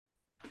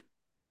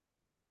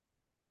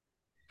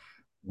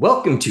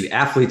Welcome to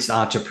Athletes and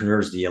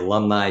Entrepreneurs, the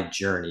Alumni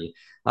Journey.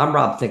 I'm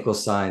Rob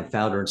Finkelstein,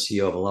 founder and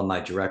CEO of Alumni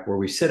Direct, where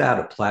we set out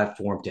a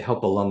platform to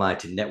help alumni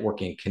to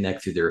network and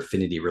connect through their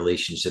affinity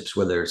relationships,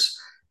 whether it's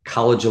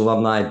college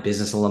alumni,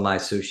 business alumni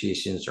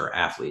associations, or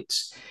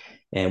athletes.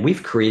 And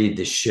we've created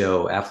this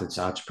show, Athletes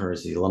and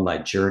Entrepreneurs, the Alumni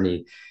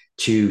Journey,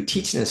 to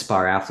teach and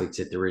inspire athletes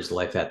that there is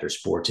life after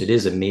sports. It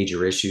is a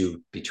major issue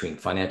between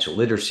financial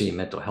literacy and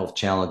mental health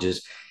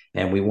challenges,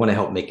 and we want to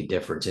help make a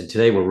difference. And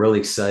today we're really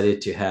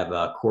excited to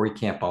have Cory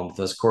Camp on with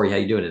us. Cory, how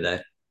you doing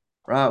today?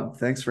 Rob,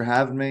 thanks for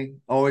having me.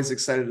 Always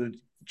excited to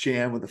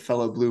jam with a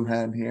fellow Blue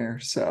Hen here.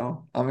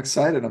 So I'm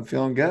excited. I'm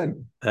feeling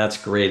good. That's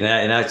great.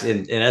 And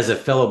as a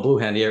fellow Blue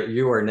Hen,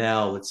 you are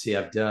now. Let's see,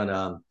 I've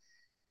done.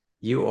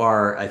 You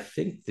are, I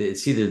think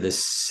it's either the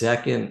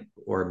second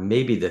or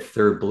maybe the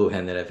third Blue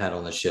Hen that I've had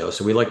on the show.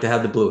 So we like to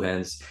have the Blue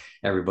Hens.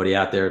 Everybody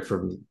out there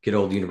from good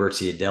old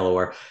University of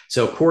Delaware.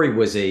 So Cory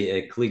was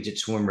a collegiate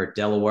swimmer at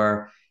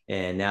Delaware,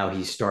 and now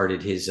he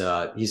started his.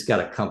 He's got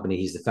a company.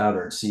 He's the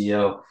founder and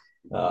CEO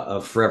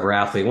of Forever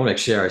Athlete. I want to make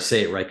sure I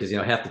say it right because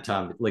half the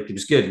time, like it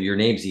was good. Your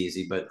name's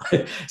easy, but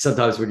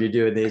sometimes when you're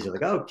doing these, you're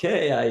like,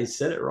 okay, I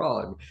said it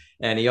wrong.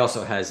 And he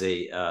also has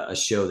a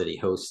show that he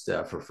hosts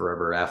for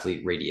Forever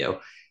Athlete Radio.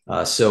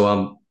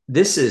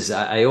 This is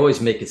I always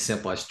make it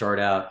simple. I start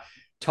out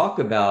talk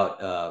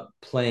about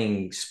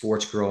playing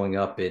sports growing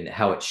up and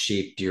how it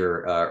shaped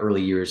your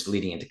early years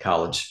leading into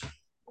college.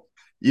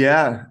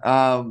 Yeah.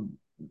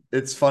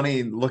 It's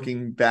funny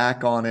looking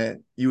back on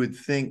it. You would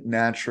think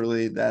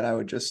naturally that I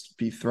would just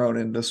be thrown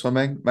into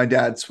swimming. My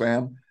dad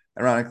swam.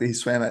 Ironically, he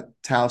swam at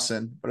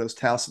Towson, but it was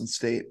Towson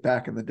State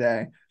back in the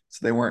day.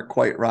 So they weren't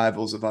quite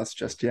rivals of us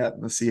just yet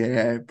in the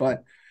CAA.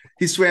 But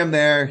he swam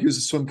there. He was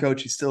a swim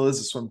coach. He still is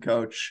a swim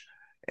coach.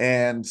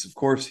 And of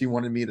course, he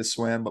wanted me to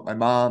swim. But my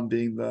mom,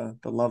 being the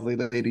lovely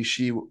lady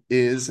she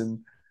is, and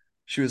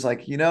she was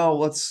like,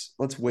 let's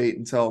wait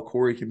until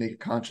Cory can make a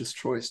conscious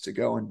choice to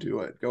go and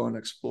do it, go and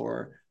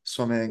explore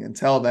swimming.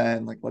 Until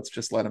then, like, let's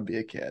just let him be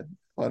a kid,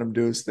 let him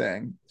do his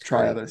thing,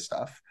 try Great. other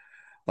stuff.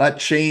 That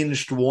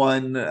changed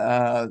one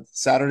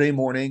Saturday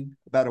morning,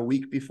 about a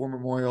week before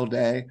Memorial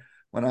Day,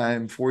 when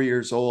I'm 4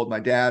 years old. My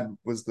dad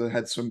was the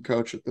head swim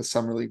coach at the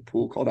summer league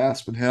pool called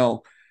Aspen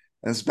Hill.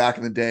 And this is back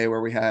in the day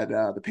where we had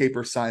the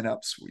paper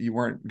signups. You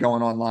weren't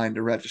going online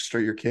to register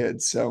your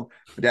kids. So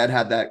my dad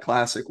had that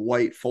classic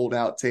white fold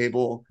out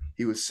table.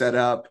 He was set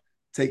up,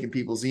 taking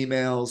people's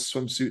emails,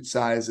 swimsuit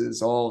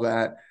sizes, all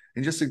that.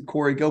 And just said,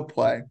 Cory, go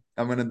play.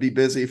 I'm going to be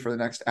busy for the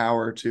next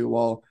hour or two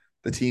while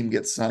the team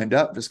gets signed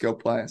up. Just go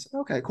play. I said,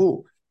 okay,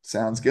 cool.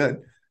 Sounds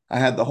good. I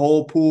had the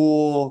whole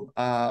pool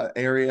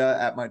area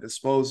at my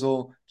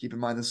disposal. Keep in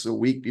mind, this is a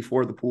week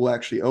before the pool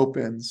actually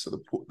opens, so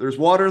there's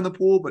water in the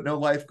pool, but no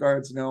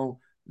lifeguards, no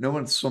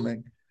one's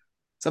swimming.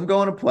 So I'm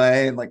going to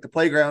play, and like the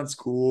playground's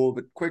cool,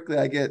 but quickly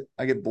I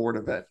get bored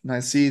of it, and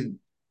I see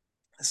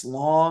this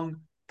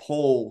long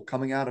pole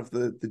coming out of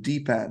the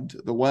deep end,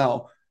 the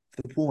well,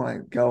 the pool,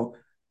 and I go,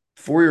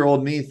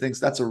 4-year-old me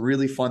thinks that's a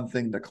really fun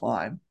thing to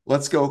climb.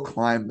 Let's go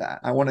climb that.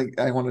 I want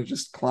to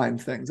just climb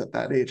things at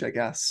that age, I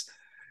guess.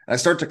 And I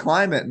start to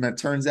climb it, and it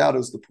turns out it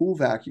was the pool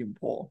vacuum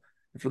pole.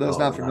 And for those Oh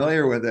not wow.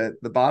 familiar with it,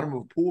 the bottom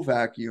of a pool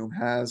vacuum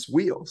has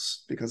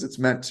wheels because it's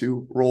meant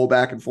to roll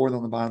back and forth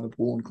on the bottom of the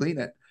pool and clean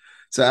it.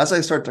 So as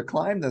I start to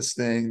climb this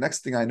thing,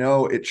 next thing I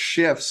know, it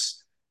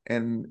shifts,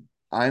 and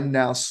I'm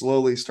now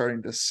slowly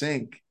starting to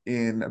sink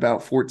in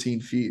about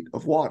 14 feet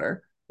of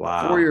water. four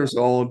Wow. years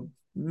old,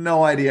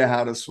 no idea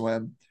how to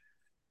swim.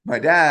 My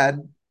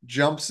dad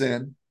jumps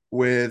in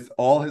with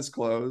all his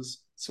clothes,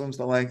 swims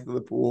the length of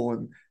the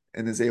pool,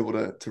 and is able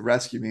to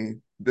rescue me.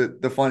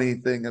 The funny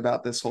thing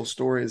about this whole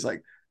story is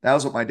like that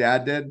was what my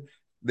dad did.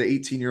 The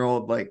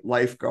 18-year-old like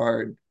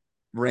lifeguard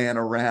ran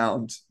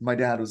around. My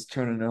dad was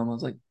turning to him. I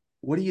was like,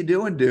 "What are you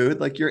doing, dude?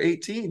 Like you're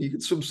 18. You can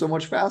swim so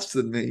much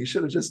faster than me. You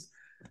should have just."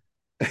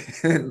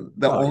 And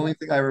the Oh yeah. only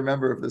thing I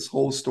remember of this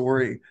whole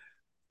story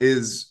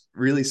is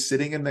really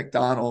sitting in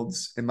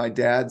McDonald's in my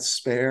dad's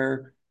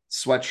spare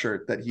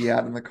sweatshirt that he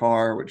had in the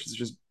car, which is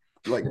just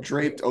like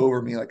draped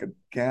over me like a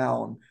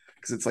gown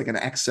because it's like an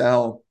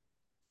XL.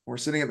 We're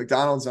sitting at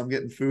McDonald's, I'm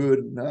getting food,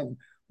 and I'm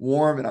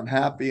warm and I'm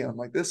happy. I'm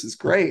like, this is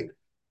great.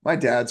 My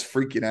dad's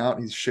freaking out.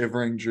 He's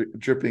shivering,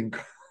 dripping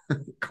Oh, I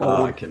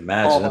cold. can Call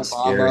imagine. my That's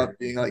mom scary. up,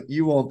 being like,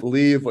 you won't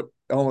believe what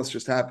almost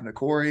just happened to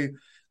Cory.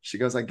 She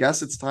goes, I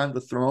guess it's time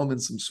to throw him in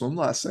some swim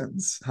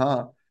lessons,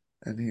 huh?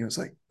 And he was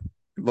like,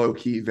 low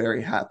key,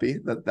 very happy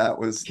that that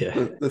was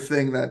Yeah. the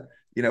thing that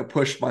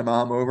pushed my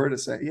mom over to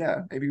say,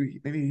 yeah,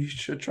 maybe you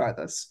should try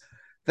this.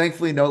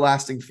 Thankfully, no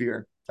lasting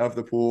fear of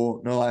the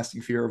pool, no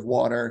lasting fear of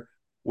water.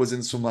 Was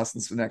in swim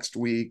lessons the next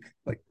week.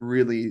 Like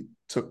really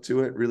took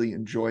to it, really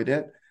enjoyed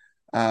it.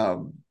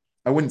 Um,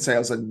 I wouldn't say I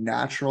was a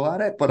natural at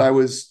it, but I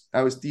was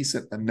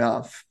decent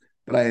enough.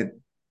 But I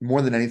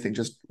more than anything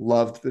just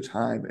loved the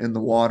time in the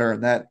water,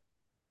 and that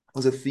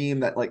was a theme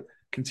that like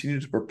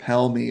continued to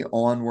propel me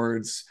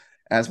onwards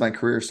as my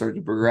career started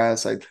to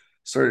progress. I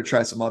started to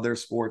try some other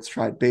sports,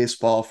 tried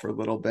baseball for a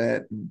little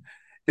bit, and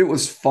it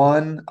was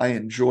fun. I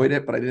enjoyed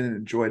it, but I didn't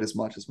enjoy it as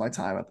much as my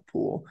time at the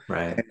pool.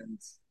 Right. And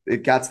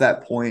it got to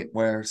that point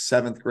where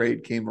seventh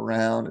grade came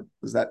around. It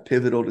was that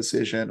pivotal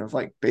decision of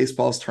like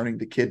baseball's turning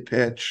to kid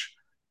pitch.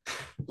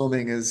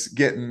 Swimming is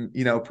getting,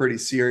 pretty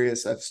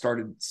serious. I've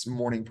started some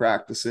morning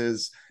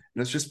practices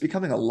and it's just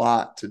becoming a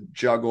lot to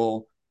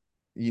juggle,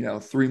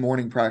 three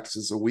morning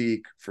practices a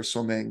week for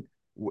swimming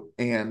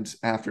and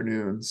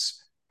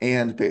afternoons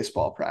and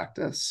baseball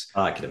practice.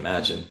 Oh, I can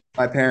imagine.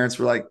 My parents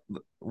were like,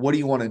 "What do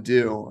you want to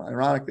do?"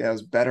 Ironically, I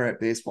was better at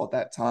baseball at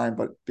that time,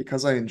 but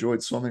because I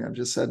enjoyed swimming, I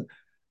just said, "I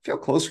feel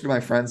closer to my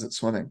friends at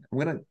swimming.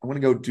 I'm gonna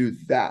go do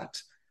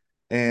that."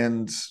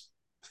 And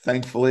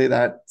thankfully,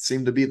 that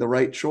seemed to be the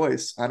right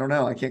choice. I don't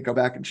know. I can't go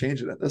back and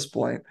change it at this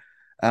point.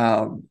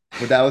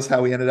 But that was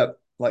how we ended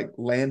up like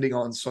landing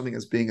on swimming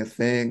as being a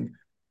thing.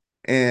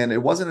 And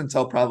it wasn't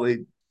until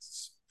probably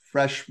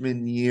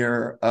freshman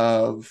year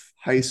of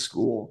high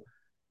school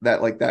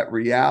that like that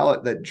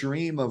reality, that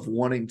dream of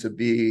wanting to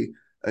be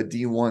a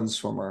D1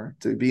 swimmer,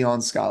 to be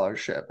on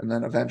scholarship, and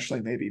then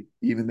eventually maybe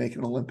even make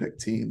an Olympic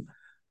team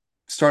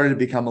started to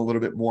become a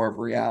little bit more of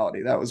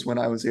reality. That was when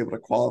I was able to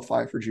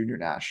qualify for junior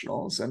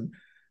nationals and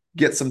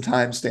get some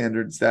time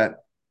standards that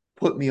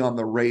put me on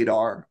the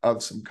radar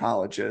of some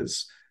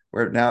colleges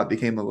where now it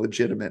became a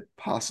legitimate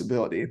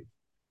possibility.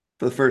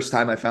 For the first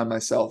time, I found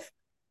myself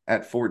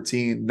at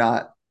 14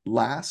 not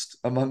last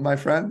among my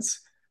friends.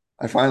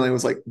 I finally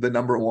was like the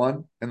number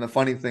one. And the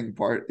funny thing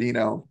part,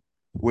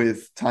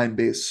 with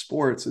time-based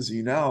sports, as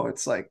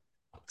it's like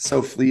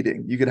so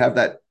fleeting. You could have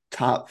that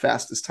top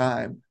fastest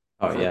time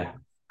Oh for, yeah.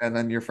 and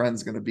then your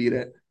friend's going to beat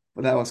it.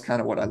 But that was kind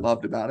of what I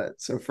loved about it.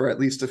 So for at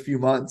least a few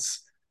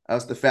months, I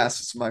was the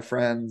fastest of my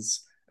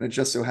friends. And it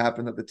just so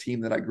happened that the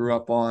team that I grew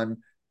up on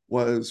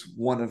was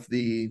one of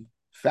the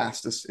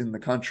fastest in the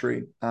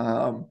country.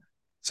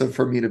 So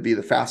for me to be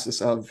the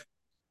fastest of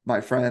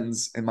my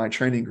friends in my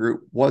training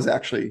group was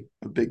actually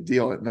a big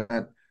deal. It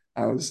meant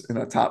I was in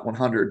a top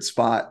 100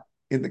 spot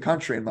in the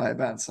country in my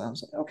events. So I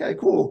was like, okay,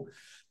 cool.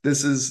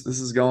 This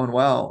is going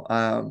well.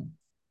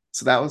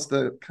 So that was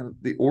the kind of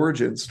the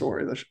origin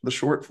story, the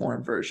short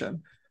form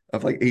version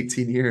of like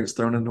 18 years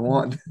thrown into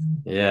one.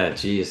 Yeah,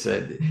 geez.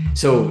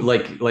 So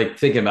like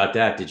thinking about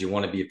that, did you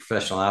want to be a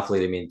professional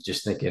athlete? I mean,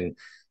 just thinking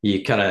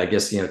you kind of, I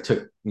guess,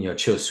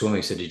 chose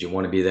swimming. So did you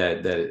want to be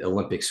that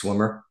Olympic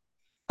swimmer?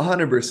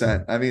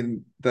 100%. I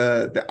mean,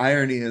 the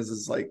irony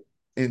is like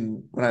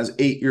in when I was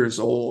 8 years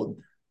old,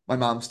 my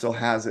mom still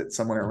has it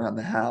somewhere around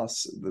the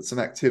house. That's some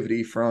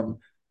activity from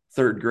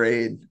third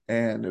grade,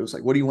 and it was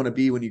like, "What do you want to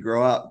be when you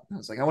grow up?" I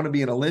was like, "I want to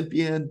be an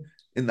Olympian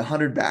in the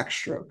 100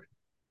 backstroke."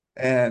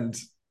 And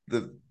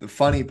the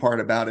funny part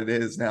about it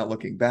is now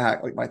looking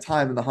back, like my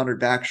time in the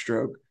 100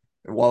 backstroke,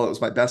 and while it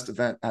was my best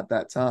event at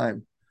that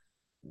time,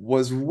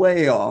 was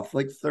way off,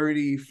 like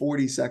 30,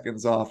 40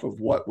 seconds off of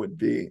what would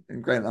be.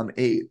 And granted, I'm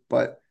eight,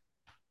 but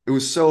it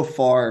was so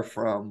far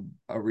from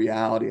a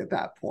reality at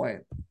that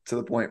point to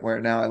the point where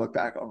now I look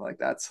back, I'm like,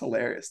 that's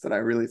hilarious that I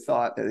really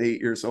thought at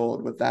 8 years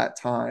old with that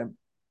time,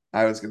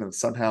 I was going to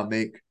somehow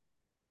make,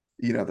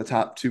 the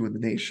top two in the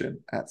nation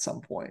at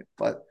some point.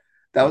 But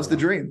that was the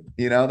Wow. dream,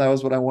 that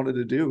was what I wanted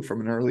to do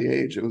from an early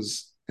age. It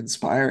was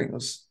inspiring.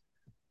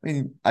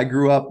 I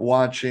grew up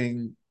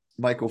watching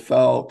Michael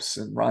Phelps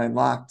and Ryan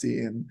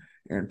Lochte and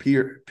Aaron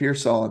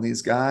Pearsall and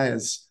these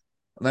guys.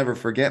 I'll never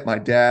forget my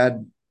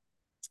dad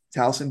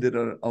Towson did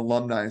an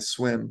alumni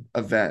swim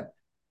event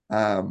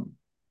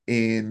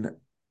in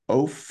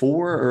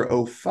 '04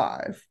 or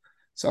 '05.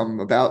 So I'm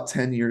about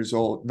 10 years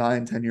old,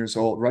 9, 10 years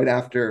old, right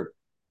after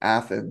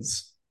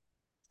Athens.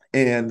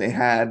 And they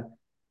had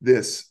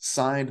this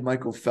signed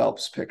Michael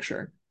Phelps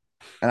picture.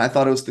 And I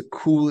thought it was the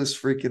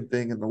coolest freaking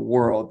thing in the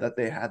world that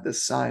they had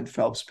this signed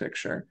Phelps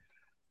picture.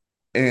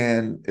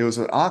 And it was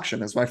an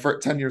auction. As my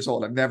first 10 years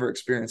old, I've never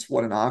experienced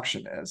what an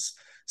auction is.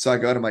 So I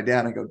go to my dad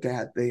and I go,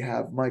 Dad, they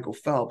have Michael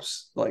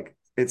Phelps. Like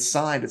it's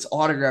signed, it's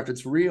autographed,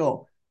 it's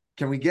real.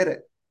 Can we get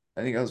it?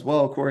 And he goes,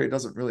 Well, Cory, it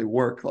doesn't really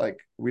work. Like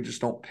we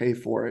just don't pay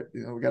for it.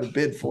 We got to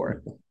bid for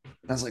it.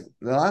 And I was like,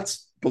 well,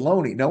 that's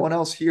baloney. No one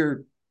else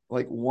here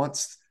like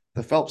wants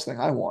the Phelps thing.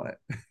 I want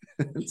it.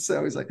 And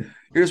so he's like,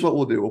 here's what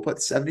we'll do. We'll put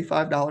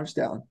 $75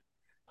 down.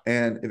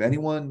 And if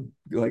anyone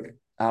like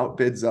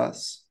outbids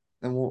us,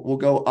 then we'll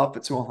go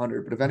up to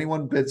 100. But if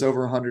anyone bids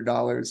over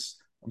 $100,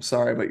 I'm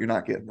sorry, but you're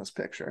not getting this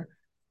picture.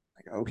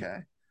 Like, okay.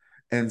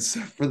 And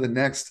so for the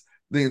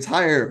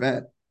entire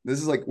event, this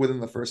is like within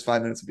the first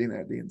 5 minutes of being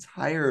there, the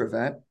entire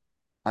event,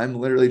 I'm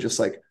literally just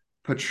like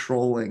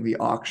patrolling the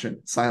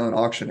silent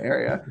auction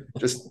area,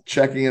 just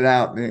checking it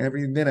out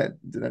every minute.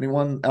 Did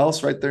anyone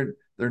else write their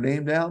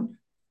name down?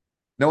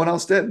 No one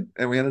else did.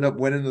 And we ended up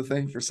winning the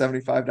thing for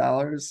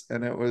 $75.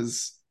 And it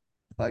was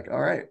like,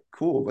 all right,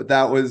 cool. But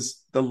that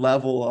was the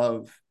level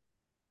of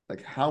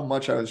like how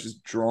much I was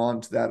just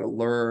drawn to that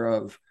allure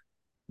of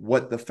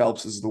what the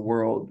Phelpses of the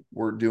world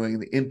were doing,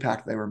 the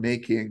impact they were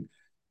making.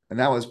 And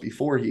that was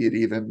before he had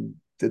even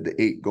did the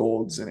 8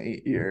 golds in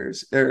 8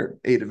 years or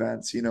 8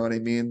 events, you know what I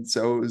mean?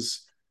 So it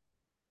was,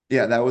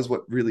 yeah, that was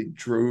what really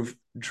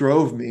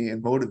drove me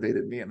and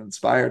motivated me and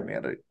inspired me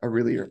at a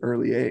really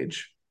early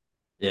age.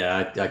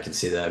 Yeah, I can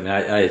see that. I mean,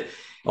 I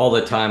all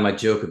the time I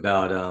joke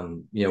about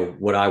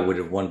what I would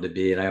have wanted to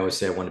be, and I always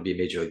say I wanted to be a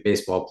Major League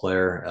Baseball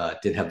player.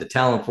 Didn't have the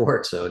talent for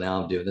it, so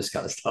now I'm doing this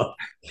kind of stuff.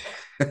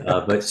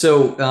 But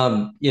so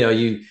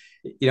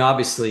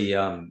obviously,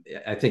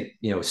 I think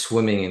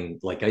swimming and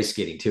like ice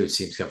skating too. It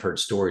seems I've heard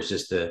stories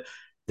just the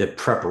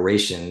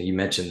preparation. You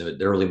mentioned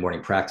the early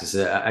morning practice.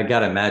 I got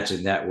to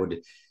imagine that would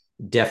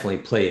definitely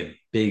play a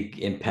big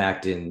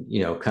impact in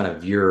kind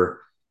of your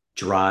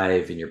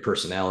drive and your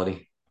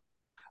personality.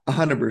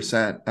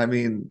 100%. I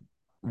mean,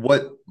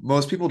 what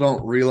most people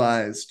don't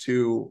realize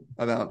too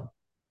about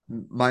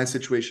my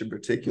situation in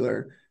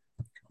particular,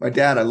 my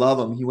dad, I love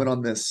him. He went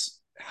on this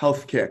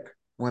health kick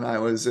when I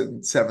was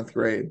in seventh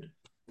grade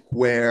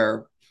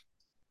where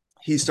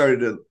he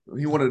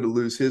wanted to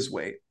lose his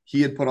weight.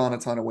 He had put on a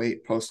ton of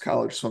weight post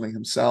college swimming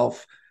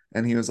himself.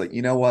 And he was like,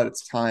 you know what?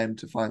 It's time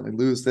to finally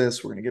lose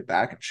this. We're going to get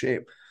back in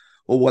shape.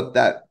 Well,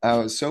 I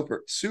was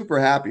super, super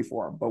happy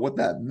for him. But what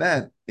that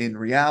meant in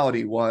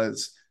reality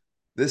was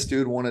this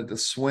dude wanted to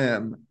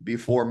swim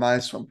before my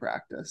swim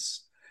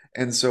practice.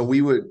 And so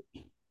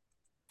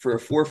for a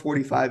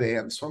 4:45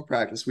 a.m. swim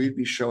practice, we'd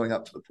be showing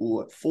up to the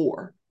pool at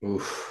 4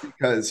 Oof.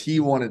 because he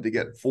wanted to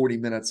get 40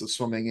 minutes of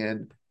swimming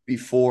in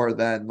before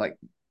then, like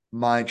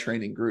my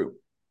training group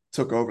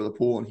took over the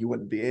pool and he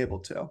wouldn't be able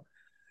to.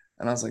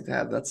 And I was like,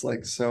 Dad, that's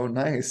like so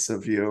nice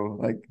of you.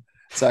 Like,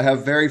 so I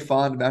have very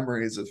fond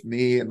memories of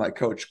me and my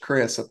coach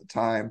Chris at the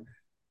time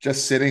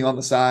just sitting on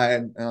the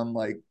side. And I'm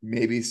like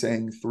maybe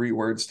saying 3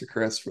 words to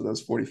Chris for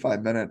those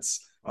 45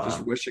 minutes, just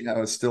Wow. wishing I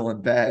was still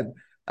in bed.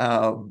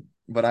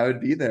 But I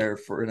would be there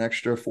for an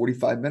extra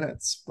 45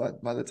 minutes.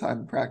 But by the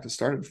time practice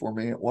started for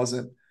me, it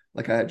wasn't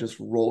like I had just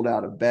rolled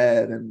out of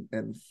bed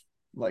and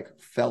like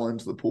fell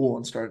into the pool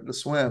and started to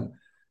swim.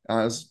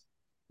 I was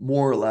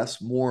more or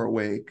less more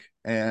awake.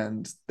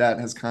 And that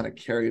has kind of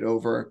carried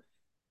over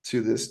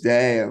to this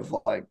day of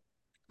like,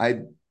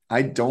 I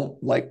I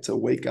don't like to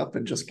wake up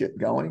and just get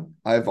going.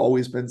 I've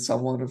always been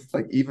someone of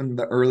like even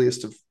the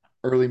earliest of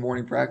early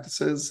morning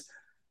practices,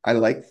 I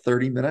like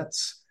 30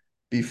 minutes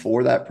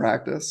before that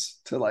practice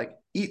to like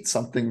eat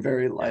something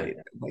very Yeah. light,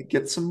 like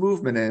get some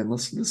movement in,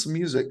 listen to some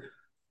music,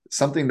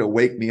 something to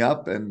wake me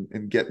up and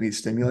get me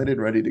stimulated,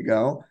 ready to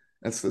go.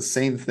 It's the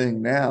same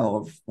thing now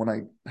of when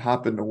I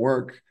hop into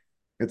work.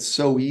 It's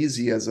so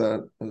easy as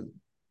a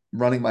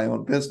running my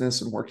own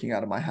business and working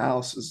out of my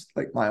house is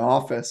like my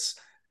office.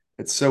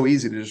 It's so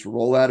easy to just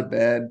roll out of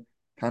bed,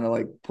 kind of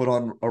like put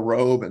on a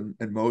robe and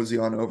mosey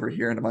on over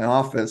here into my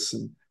office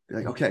and be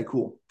like, okay,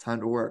 cool,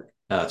 time to work.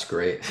 That's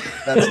great.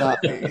 That's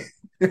not me.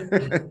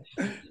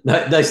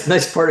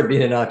 Nice part of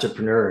being an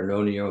entrepreneur and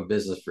owning your own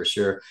business for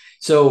sure.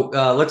 So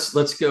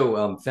let's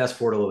go fast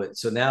forward a little bit.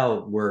 So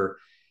now we're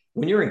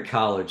when you're in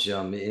college,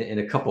 in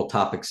a couple of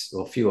topics,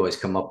 well, a few always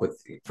come up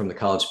with from the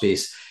college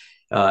space.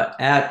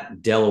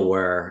 At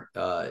Delaware,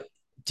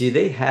 do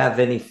they have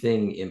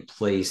anything in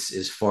place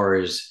as far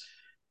as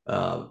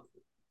uh,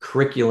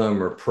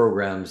 curriculum or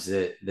programs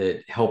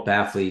that help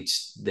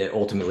athletes that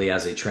ultimately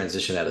as they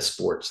transition out of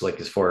sports, like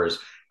as far as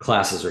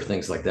classes or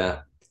things like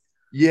that?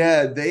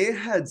 Yeah, they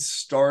had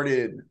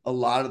started a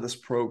lot of this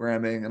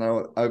programming, and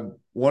I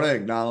want to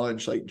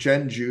acknowledge like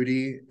Jen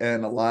Judy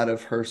and a lot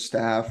of her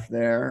staff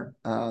there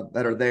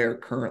that are there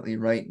currently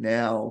right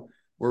now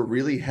were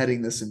really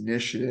heading this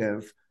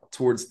initiative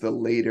towards the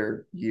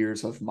later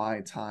years of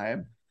my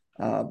time.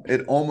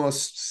 It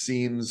almost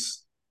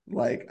seems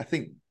like I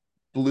think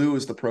Blue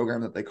is the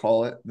program that they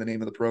call it, the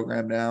name of the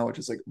program now, which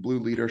is like Blue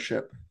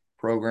Leadership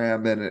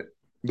Program, and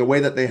the way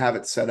that they have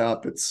it set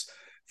up, it's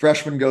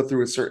freshmen go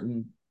through a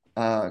certain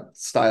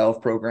style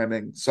of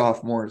programming,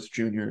 sophomores,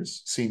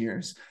 juniors,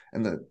 seniors,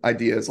 and the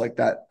idea is like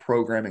that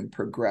programming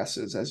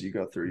progresses as you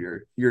go through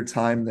your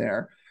time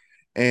there.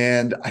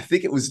 And I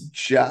think it was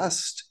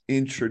just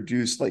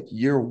introduced like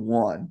year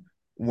one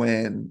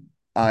when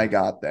I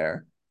got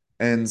there.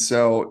 And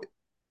so,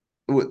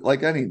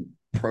 like any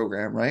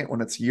program, right?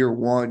 When it's year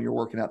one, you're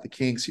working out the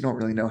kinks, you don't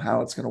really know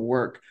how it's going to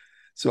work.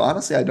 So,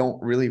 honestly, I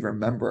don't really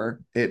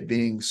remember it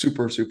being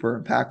super,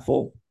 super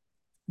impactful.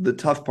 The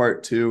tough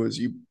part too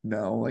is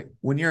like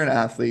when you're an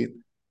athlete,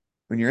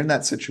 when you're in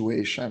that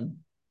situation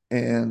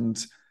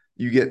and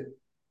you get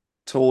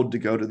told to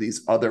go to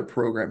these other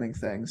programming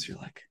things, you're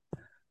like,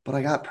 but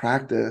I got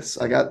practice,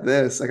 I got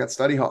this, I got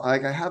study hall,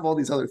 like I have all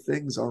these other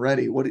things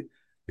already.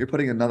 You're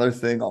putting another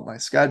thing on my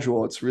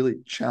schedule. It's really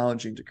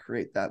challenging to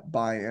create that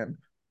buy-in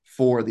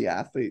for the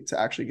athlete to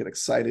actually get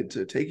excited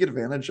to take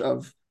advantage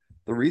of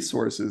the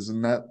resources.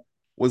 And that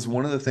was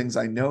one of the things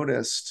I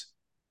noticed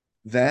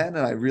then,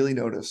 and I really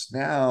notice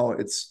now,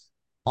 it's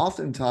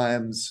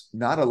oftentimes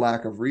not a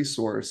lack of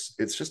resource,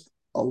 it's just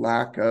a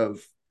lack of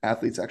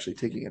athletes actually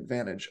taking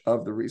advantage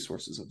of the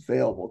resources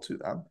available to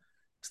them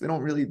because they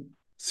don't really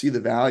see the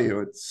value.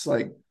 It's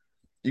like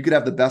you could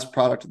have the best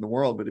product in the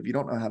world, but if you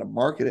don't know how to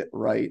market it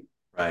right,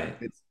 Right.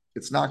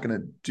 it's not going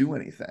to do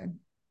anything.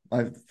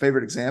 My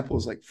favorite example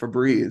is like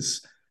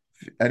Febreze.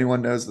 If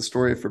anyone knows the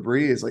story of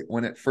Febreze, like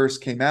when it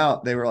first came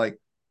out, they were like,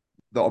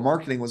 the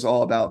marketing was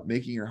all about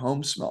making your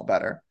home smell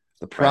better.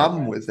 The Right.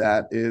 problem with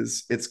that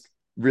is it's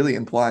really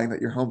implying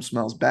that your home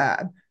smells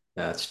bad.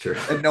 That's true.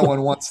 And no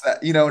one wants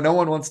that. No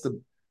one wants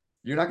to,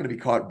 you're not going to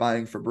be caught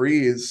buying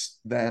Febreze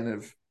then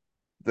if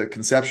the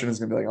conception is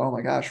going to be like, oh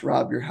my gosh,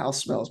 Rob, your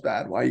house smells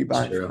bad. Why are you It's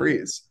buying true.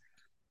 Febreze?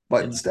 But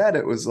Yeah. instead,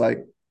 it was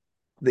like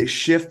they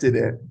shifted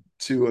it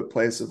to a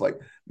place of like,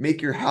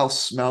 make your house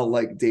smell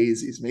like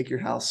daisies, make your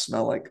house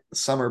smell like a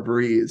summer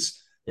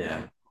breeze. I'm Yeah.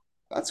 like,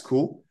 that's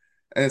cool.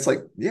 And it's like,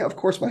 yeah, of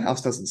course, my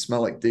house doesn't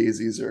smell like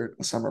daisies or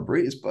a summer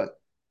breeze, but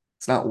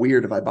it's not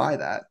weird if I buy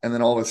that. And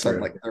then all of a sudden,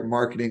 True. like their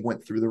marketing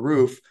went through the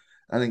roof.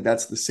 I think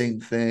that's the same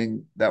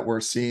thing that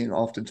we're seeing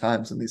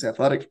oftentimes in these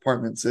athletic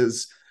departments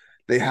is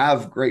they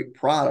have great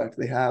product,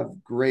 they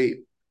have great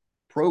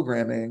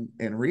programming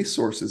and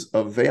resources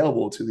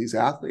available to these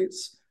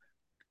athletes.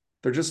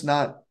 They're just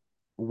not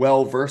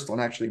well versed on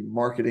actually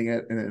marketing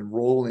it and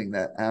enrolling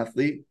that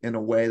athlete in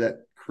a way that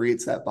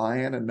creates that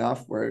buy-in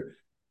enough where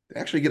they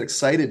actually get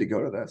excited to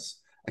go to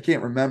this. I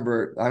can't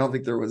remember. I don't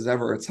think there was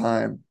ever a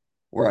time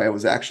where I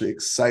was actually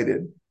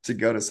excited to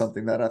go to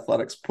something that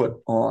athletics put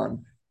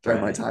on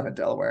during my Right. time at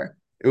Delaware.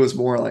 It was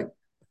more like,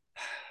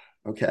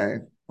 okay,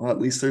 well, at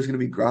least there's going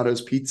to be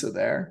Grotto's Pizza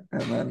there,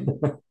 and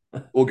then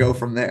we'll go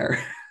from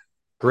there.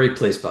 Great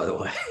place, by the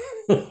way.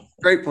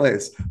 Great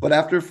place. But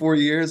after 4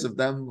 years of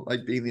them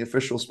like being the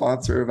official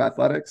sponsor of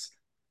athletics,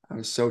 I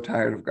was so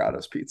tired of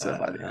Grotto's Pizza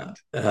by the end.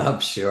 I'm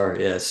sure.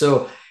 Yeah.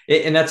 So,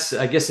 and that's,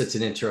 I guess it's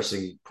an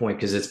interesting point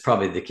because it's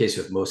probably the case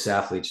with most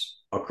athletes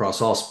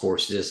across all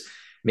sports, just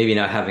maybe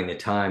not having the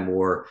time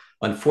or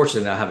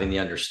unfortunately not having the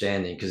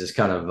understanding because it's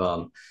kind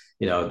of,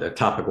 the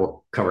topic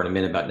we'll cover in a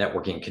minute about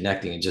networking and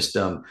connecting. And just,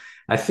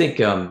 I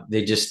think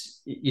they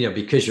just,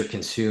 because you're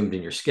consumed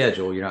in your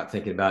schedule, you're not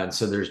thinking about it. And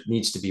so there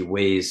needs to be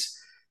ways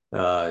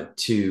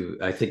to,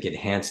 I think,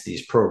 enhance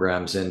these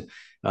programs. And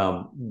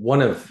one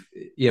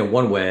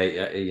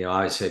way,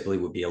 obviously, I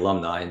believe would be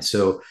alumni. And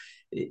so,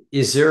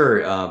 is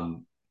there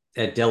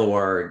at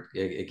Delaware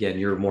again,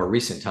 your more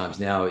recent times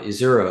now? Is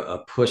there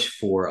a push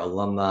for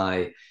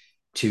alumni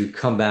to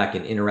come back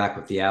and interact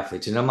with the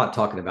athletes? And I'm not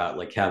talking about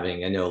like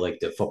having, I know like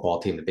the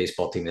football team, the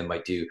baseball team that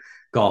might do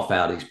golf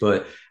outings,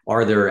 but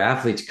are there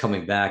athletes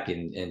coming back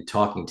and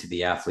talking to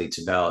the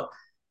athletes about,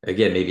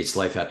 again, maybe it's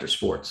life after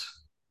sports?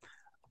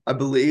 I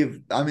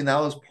believe, I mean, that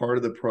was part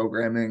of the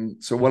programming.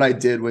 So what I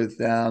did with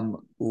them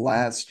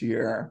last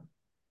year,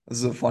 this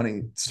is a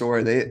funny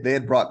story. They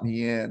had brought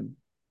me in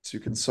to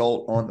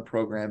consult on the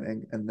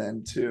programming and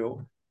then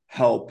to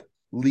help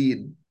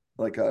lead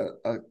like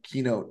a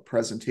keynote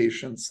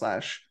presentation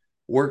slash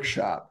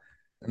workshop.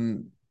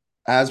 And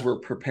as we're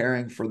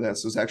preparing for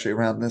this, it was actually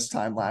around this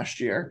time last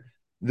year,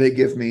 they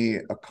give me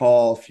a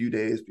call a few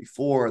days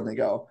before and they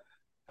go,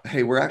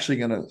 hey, we're actually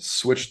going to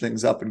switch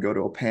things up and go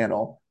to a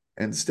panel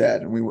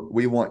instead. And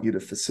we want you to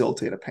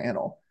facilitate a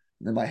panel.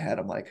 And in my head,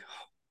 I'm like,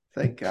 oh,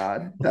 thank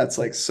God. That's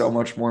like so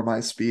much more my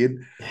speed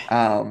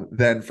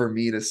than for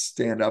me to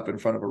stand up in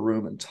front of a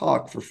room and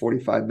talk for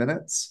 45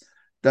 minutes.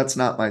 That's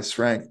not my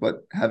strength.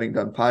 But having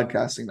done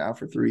podcasting now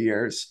for 3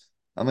 years,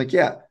 I'm like,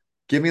 yeah,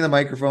 give me the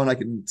microphone. I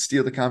can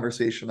steer the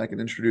conversation. I can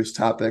introduce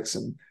topics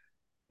and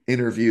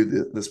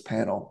interview this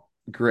panel.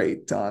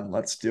 Great, done.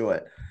 Let's do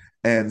it.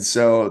 And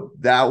so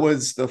that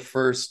was the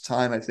first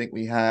time I think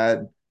we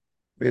had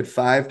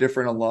 5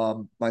 different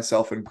alum,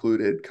 myself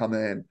included, come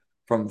in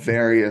from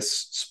various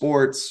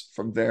sports,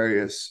 from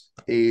various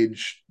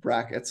age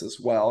brackets as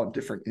well, in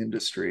different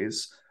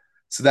industries.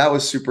 So that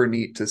was super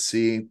neat to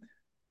see.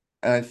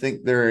 And I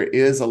think there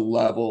is a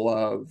level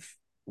of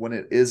when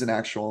it is an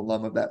actual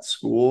alum of that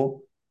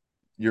school,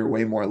 you're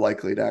way more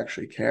likely to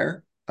actually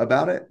care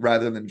about it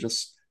rather than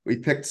just we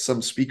picked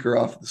some speaker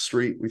off the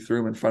street, we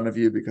threw him in front of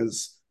you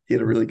because he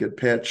had a really good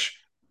pitch,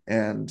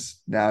 and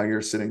now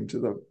you're sitting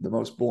to the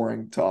most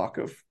boring talk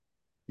of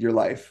your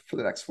life for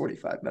the next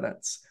 45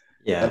 minutes.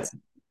 Yeah.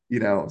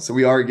 That's, so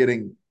we are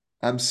getting,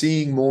 I'm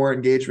seeing more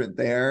engagement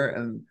there,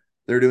 and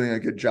they're doing a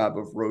good job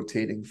of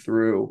rotating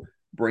through,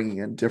 bringing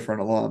in different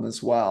alum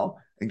as well,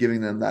 and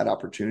giving them that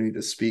opportunity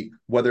to speak,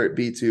 whether it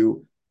be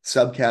to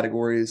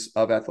subcategories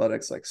of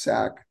athletics like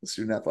SAC, the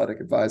Student Athletic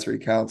Advisory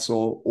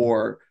Council,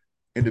 or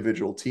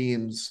individual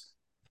teams,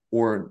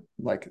 or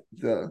like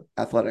the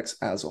athletics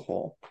as a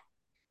whole.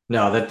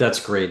 No, that's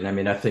great. And I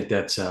mean, I think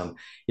that's a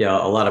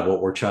lot of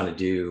what we're trying to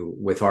do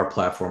with our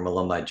platform,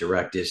 Alumni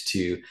Direct, is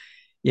to,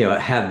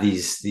 have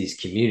these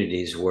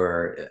communities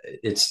where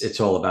it's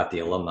all about the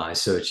alumni.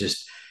 So it's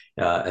just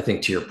I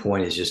think to your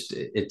point is just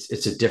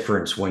it's a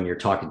difference when you're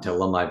talking to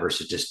alumni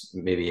versus just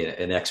maybe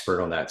an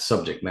expert on that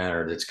subject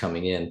matter that's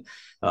coming in.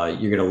 You're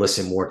going to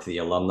listen more to the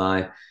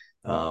alumni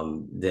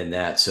than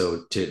that.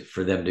 So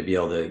for them to be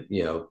able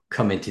to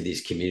come into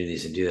these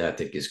communities and do that, I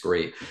think is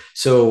great.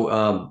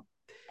 So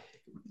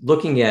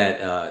looking at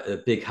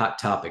a big hot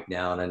topic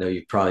now, and I know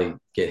you probably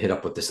get hit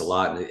up with this a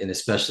lot, and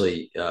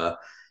especially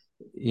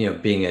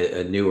being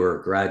a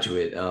newer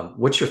graduate,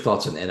 what's your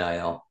thoughts on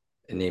NIL,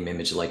 name,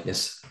 image,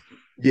 likeness?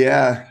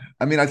 Yeah,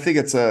 I mean, I think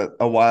it's a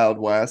wild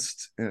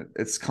west.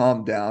 It's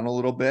calmed down a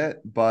little bit,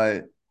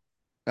 but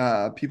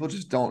people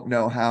just don't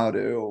know how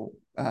to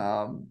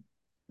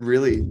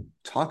really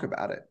talk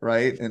about it,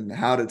 right? And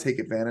how to take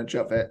advantage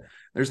of it.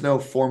 There's no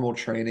formal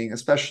training,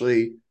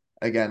 especially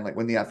again, like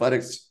when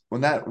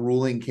that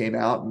ruling came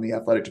out and the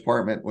athletic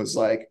department was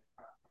like,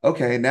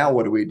 okay, now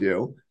what do we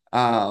do?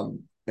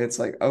 It's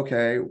like,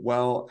 okay,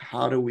 well,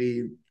 how do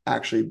we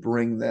actually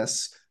bring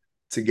this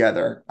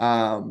together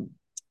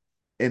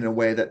in a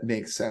way that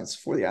makes sense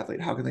for the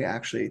athlete? How can they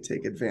actually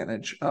take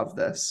advantage of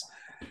this?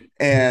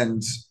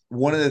 And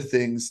one of the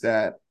things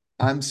that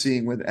I'm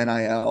seeing with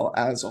NIL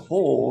as a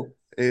whole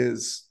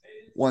is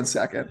 1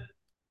 second.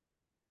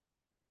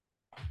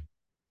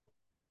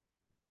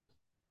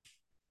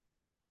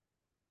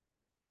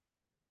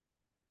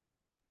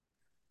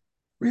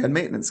 We had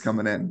maintenance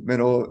coming in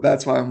middle.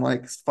 That's why I'm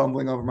like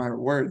fumbling over my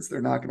words.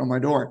 They're knocking on my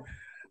door.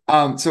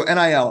 So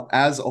NIL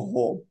as a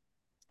whole,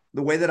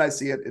 the way that I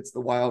see it, it's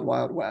the wild,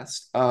 wild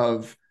west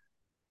of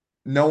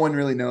no one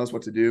really knows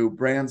what to do.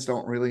 Brands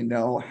don't really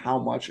know how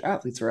much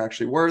athletes are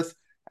actually worth.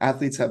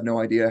 Athletes have no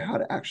idea how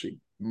to actually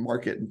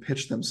market and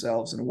pitch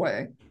themselves in a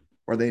way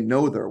where they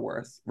know their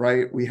worth,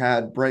 right? We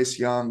had Bryce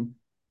Young,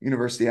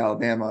 University of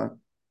Alabama.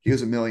 He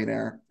was a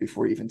millionaire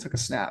before he even took a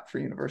snap for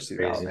University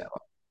of Crazy. Alabama,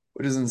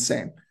 which is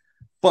insane.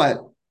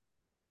 But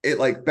it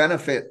like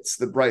benefits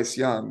the Bryce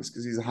Youngs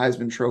because he's a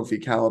Heisman Trophy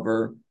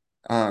caliber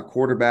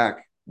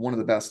quarterback, one of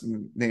the best in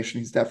the nation.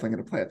 He's definitely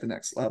going to play at the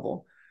next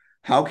level.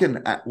 How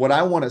can what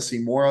I want to see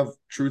more of,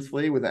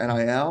 truthfully, with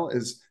NIL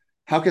is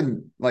how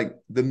can like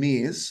the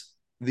me's,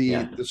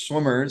 Yeah. the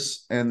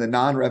swimmers, and the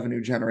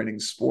non-revenue generating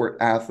sport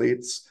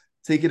athletes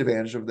take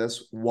advantage of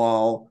this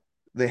while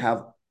they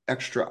have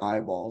extra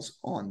eyeballs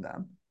on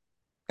them.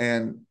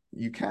 And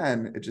you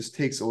can, it just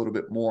takes a little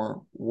bit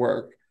more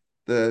work.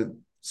 The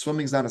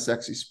swimming's not a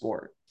sexy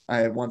sport.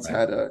 I once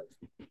Right. had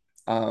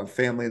a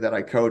family that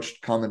I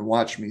coached come and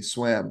watch me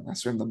swim. I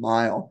swim the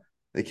mile.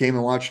 They came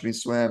and watched me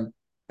swim,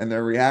 and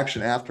their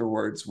reaction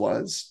afterwards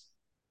was,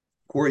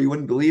 Cory, you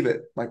wouldn't believe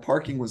it. My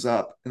parking was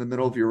up in the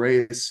middle of your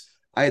race.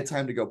 I had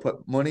time to go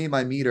put money in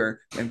my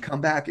meter and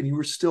come back, and you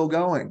were still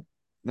going.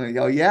 And I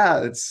go,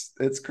 yeah,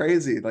 it's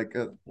crazy. Like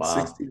a Wow.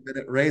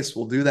 60-minute race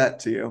will do that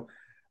to you.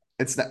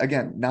 It's not,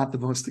 again, not the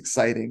most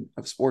exciting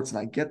of sports, and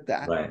I get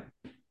that. Right.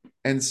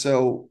 And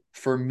so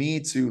for me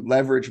to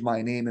leverage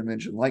my name,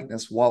 image, and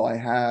likeness while I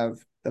have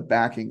the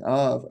backing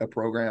of a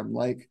program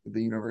like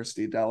the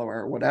University of Delaware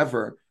or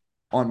whatever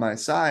on my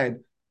side,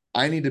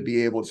 I need to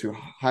be able to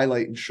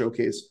highlight and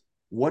showcase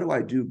what do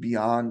I do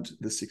beyond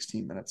the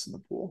 16 minutes in the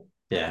pool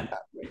Yeah. in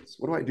that race?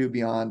 What do I do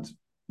beyond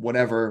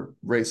whatever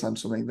race I'm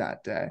swimming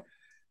that day?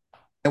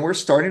 And we're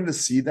starting to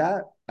see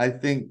that, I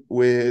think,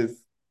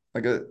 with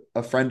like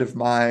a friend of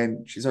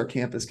mine. She's our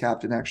campus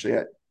captain actually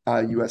at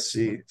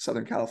USC,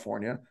 Southern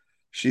California.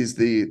 She's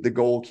the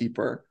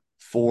goalkeeper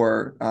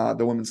for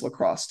the women's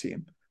lacrosse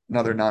team,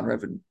 another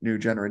non-revenue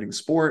generating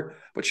sport,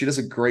 but she does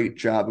a great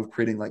job of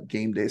creating like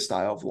game day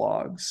style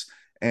vlogs.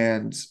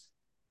 And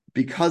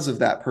because of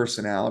that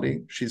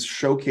personality, she's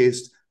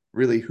showcased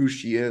really who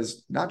she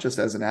is, not just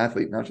as an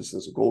athlete, not just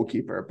as a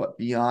goalkeeper, but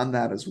beyond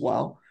that as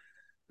well.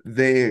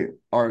 They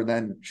are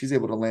then she's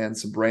able to land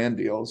some brand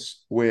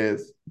deals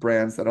with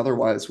brands that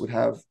otherwise would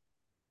have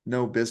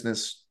no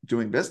business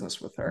doing business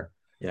with her.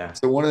 Yeah.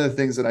 So one of the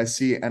things that I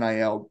see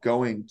NIL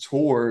going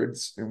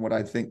towards, and what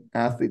I think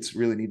athletes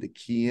really need to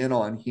key in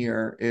on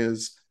here,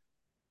 is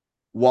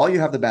while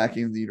you have the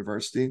backing of the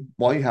university,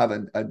 while you have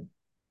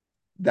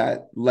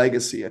that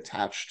legacy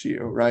attached to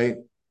you, right?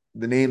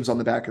 The names on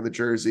the back of the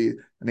jersey,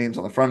 the names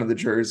on the front of the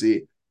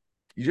jersey,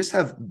 you just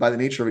have, by the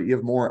nature of it, you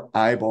have more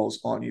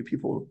eyeballs on you.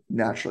 People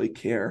naturally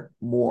care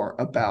more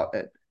about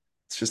it.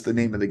 It's just the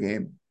name of the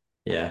game.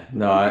 Yeah.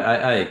 No,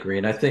 I agree.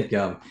 And I think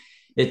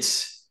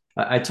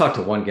I talked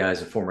to one guy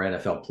as a former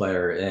NFL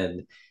player,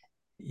 and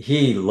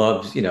he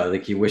loves,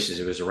 like he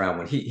wishes it was around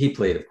when he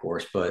played, of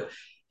course, but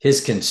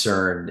his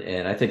concern,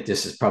 and I think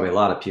this is probably a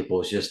lot of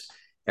people, is just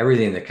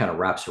everything that kind of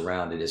wraps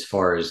around it as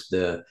far as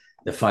the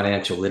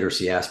financial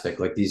literacy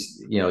aspect. Like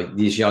these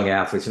young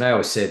athletes, and I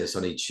always say this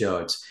on each show,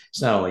 it's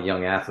not only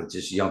young athletes,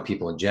 just young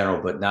people in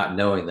general, but not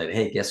knowing that,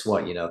 hey, guess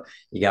what? You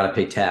got to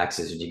pay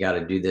taxes and you got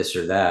to do this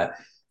or that.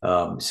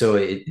 So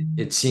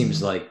it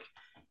seems like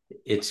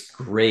it's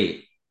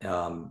great.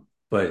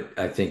 But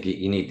I think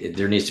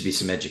there needs to be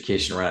some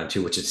education around it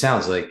too, which it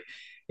sounds like,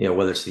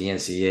 whether it's the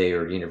NCAA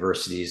or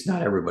universities,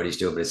 not everybody's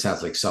doing, but it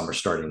sounds like some are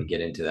starting to get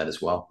into that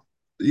as well.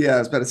 Yeah, I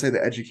was about to say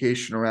the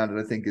education around it,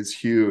 I think, is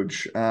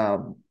huge. I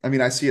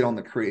mean, I see it on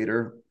the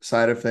creator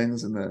side of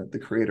things and the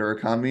creator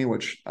economy,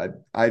 which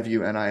I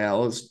view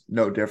NIL as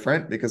no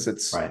different because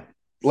it's Right.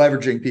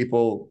 leveraging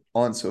people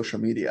on social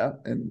media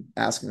and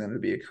asking them to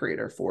be a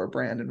creator for a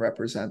brand and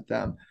represent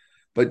them.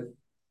 But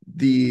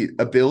the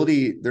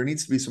ability, there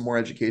needs to be some more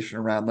education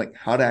around like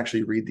how to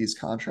actually read these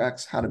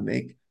contracts, how to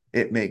make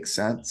it make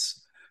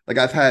sense. Like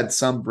I've had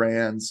some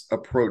brands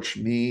approach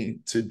me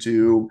to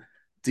do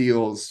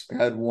deals.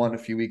 I had one a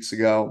few weeks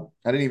ago.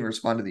 I didn't even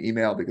respond to the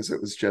email because it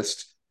was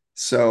just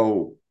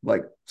so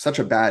like such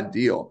a bad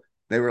deal.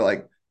 They were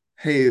like,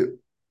 "Hey,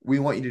 we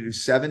want you to do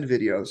 7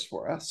 videos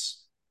for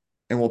us,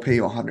 and we'll pay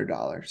you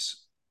 $100.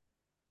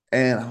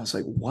 And I was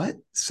like, what?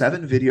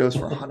 7 videos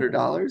for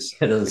 $100?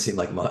 It doesn't Like, seem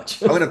like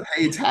much. I'm going to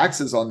pay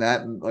taxes on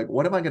that. And like,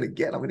 what am I going to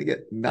get? I'm going to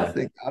get Yeah,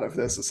 nothing out of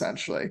this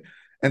essentially.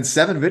 And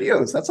 7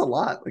 videos, that's a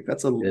lot. Like it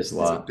is a it's a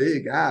lot.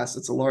 big ask.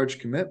 It's a large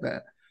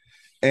commitment.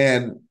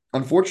 And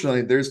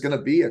unfortunately, there's going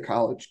to be a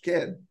college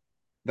kid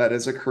that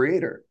is a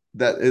creator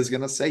that is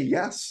going to say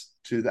yes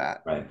to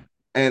that. Right.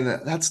 And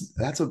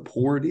that's a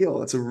poor deal.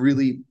 That's a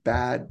really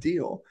bad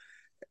deal.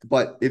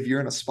 But if you're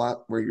in a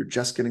spot where you're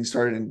just getting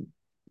started and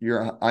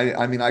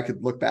I mean, I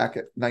could look back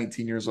at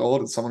 19 years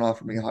old and someone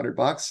offered me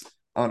 $100.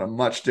 I'm in a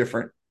much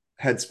different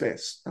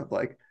headspace of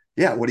like,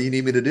 yeah, what do you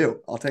need me to do?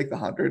 I'll take the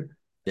 100.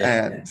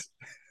 Yeah. And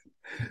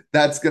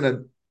that's going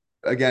to,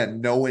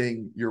 again,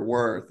 knowing your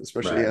worth,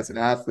 especially Right. as an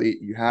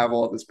athlete, you have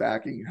all this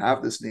backing, you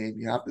have this name,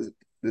 you have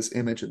this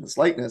image and this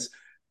likeness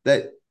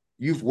that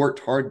you've worked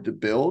hard to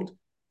build.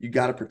 You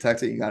got to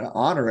protect it, you got to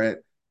honor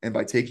it. And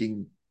by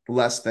taking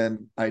less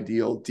than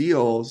ideal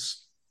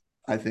deals,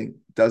 I think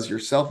does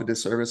yourself a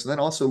disservice. And then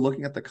also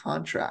looking at the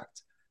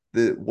contract,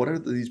 what are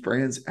these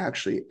brands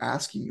actually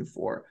asking you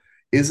for?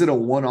 Is it a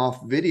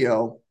one-off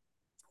video,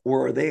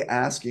 or are they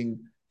asking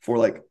for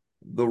like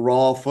the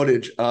raw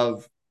footage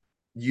of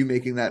you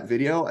making that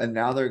video, and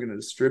now they're going to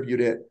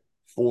distribute it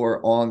for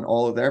on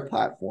all of their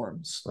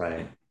platforms?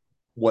 Right.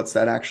 What's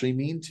that actually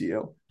mean to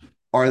you?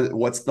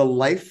 What's the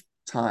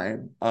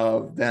lifetime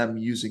of them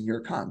using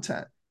your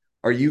content?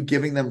 Are you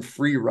giving them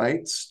free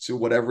rights to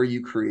whatever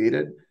you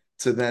created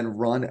to then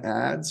run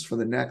ads for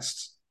the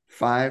next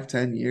 5,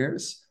 10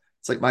 years?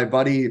 It's like my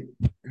buddy,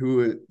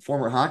 who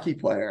former hockey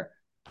player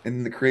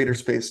in the creator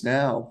space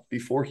now,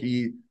 before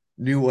he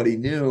knew what he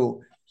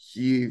knew,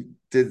 he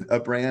did a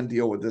brand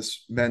deal with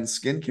this men's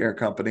skincare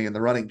company. And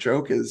the running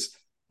joke is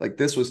like,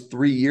 this was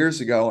 3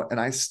 years ago, and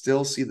I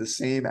still see the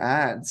same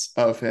ads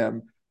of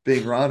him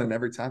being run. And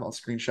every time I'll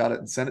screenshot it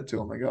and send it to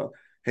him, I go,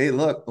 hey,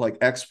 look, like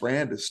X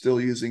brand is still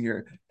using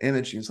your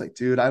image. And he's like,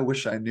 dude, I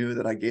wish I knew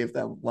that I gave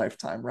them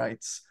lifetime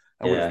rights.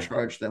 I would have Yeah.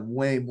 charged them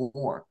way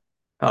more,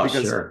 Oh,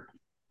 because sure.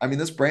 I mean,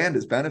 this brand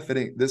is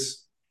benefiting.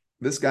 This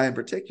guy in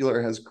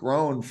particular has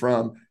grown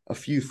from a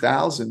few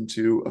thousand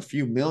to a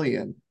few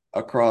million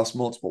across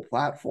multiple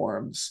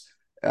platforms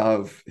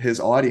of his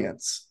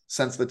audience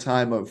since the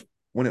time of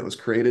when it was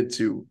created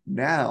to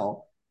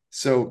now.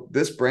 So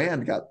this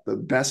brand got the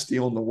best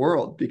deal in the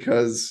world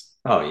because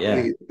Oh,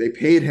 yeah. they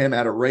paid him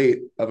at a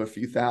rate of a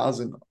few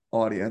thousand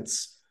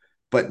audience,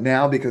 but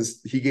now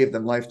because he gave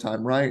them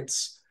lifetime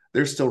rights,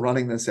 they're still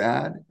running this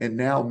ad, and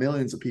now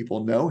millions of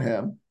people know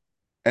him,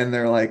 and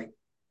they're like,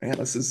 man,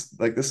 this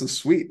is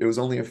sweet. It was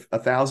only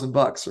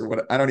 $1,000 or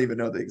what. I don't even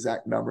know the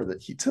exact number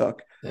that he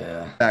took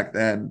Yeah. back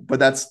then, but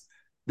that's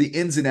the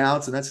ins and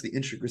outs, and that's the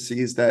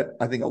intricacies that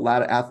I think a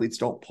lot of athletes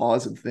don't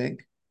pause and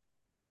think.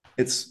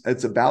 It's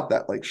about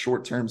that like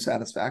short-term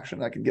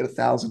satisfaction. I can get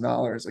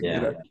 $1,000, I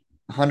can get Yeah.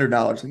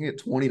 $100, I can get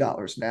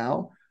 $20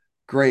 now.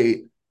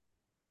 Great.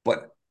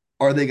 But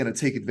are they going to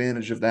take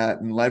advantage of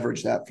that and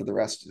leverage that for the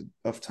rest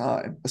of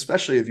time?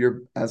 Especially if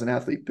you're, as an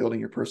athlete,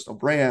 building your personal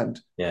brand,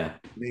 Yeah.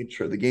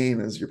 nature of the game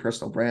is your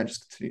personal brand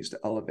just continues to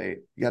elevate.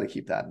 You got to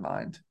keep that in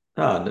mind.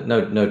 Oh,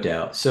 no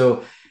doubt.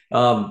 So,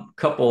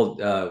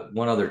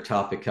 one other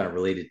topic kind of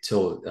related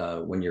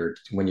to when you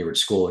were at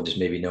school and just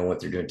maybe knowing what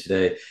they're doing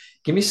today.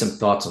 Give me some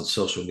thoughts on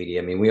social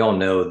media. I mean, we all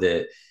know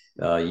that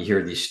you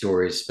hear these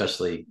stories,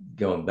 especially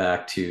going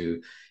back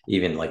to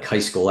even like high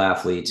school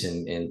athletes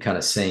and kind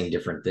of saying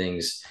different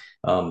things.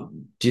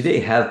 Do they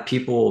have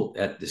people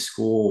at the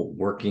school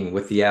working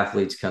with the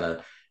athletes, kind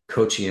of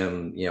coaching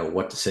them,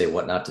 what to say,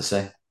 what not to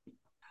say?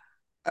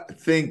 I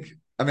think,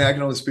 I mean, I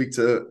can only speak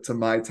to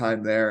my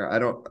time there. I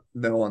don't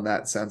know on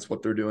that sense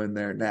what they're doing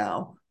there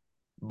now.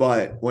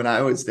 But when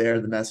I was there,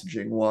 the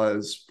messaging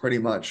was pretty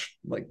much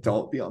like,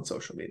 don't be on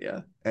social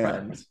media Right.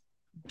 and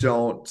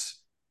don't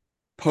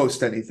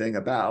post anything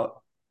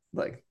about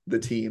like the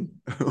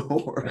team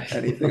or Right.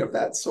 anything of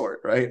that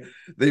sort, right?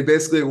 They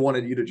basically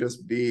wanted you to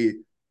just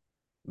be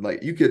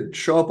like, you could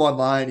show up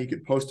online, you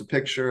could post a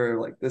picture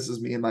like, this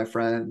is me and my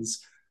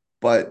friends,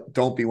 but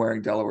don't be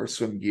wearing Delaware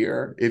swim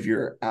gear if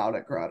you're out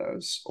at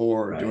grottos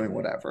or Right. doing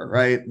whatever,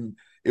 right? And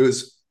it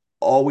was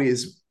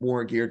always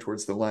more geared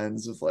towards the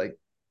lens of like,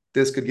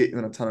 this could get you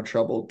in a ton of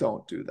trouble,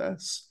 don't do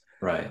this.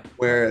 Right.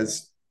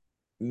 Whereas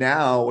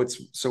now what's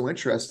so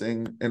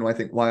interesting, and I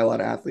think why a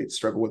lot of athletes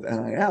struggle with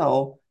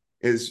NIL,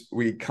 is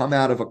we come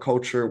out of a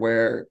culture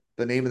where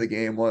the name of the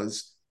game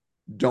was,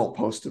 don't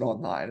post it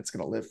online, it's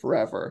going to live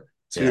forever,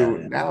 to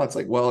Yeah. now it's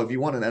like, well, if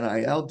you want an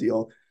NIL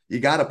deal, you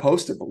got to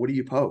post it, but what do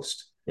you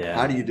post? How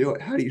Yeah. do you do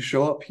it? How do you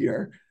show up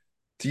here?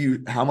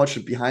 How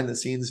much behind the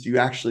scenes do you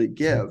actually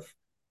give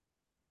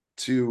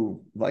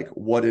to like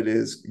what it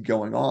is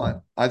going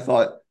on? I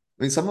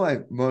mean, some of my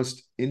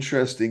most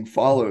interesting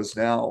follows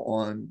now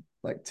on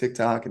like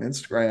TikTok and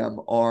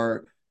Instagram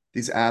are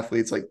these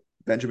athletes like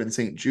Benjamin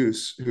St.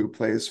 Juice, who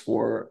plays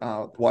for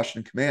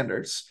Washington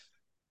Commanders.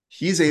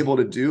 He's able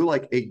to do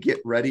like a get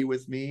ready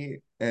with me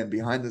and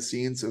behind the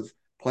scenes of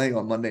playing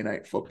on Monday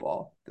Night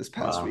Football this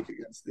past Wow. week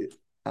against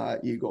the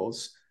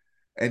Eagles.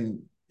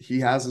 And he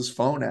has his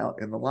phone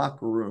out in the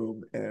locker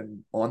room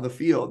and on the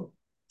field.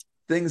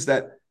 Things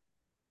that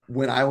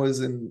when I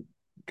was in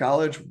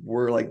college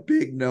were like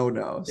big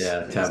no-nos.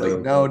 Yeah, It was like,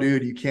 taboo. no,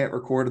 dude, you can't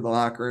record in the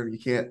locker room. You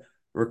can't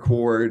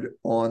record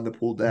on the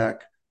pool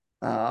deck.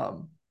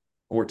 Um,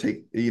 or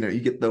take, you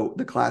get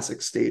the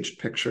classic staged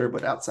picture,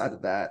 but outside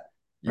of that,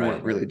 you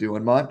weren't Right. really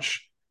doing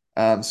much.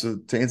 So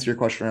to answer your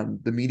question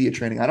around the media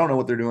training, I don't know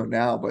what they're doing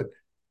now, but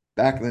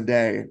back in the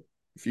day,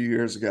 a few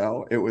years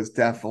ago, it was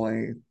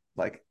definitely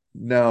like,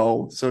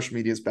 no, social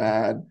media is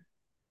bad.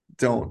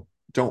 Don't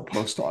don't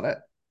post on it.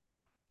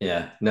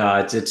 Yeah, no,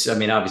 it's. I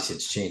mean, obviously,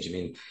 it's changed. I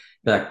mean,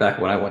 back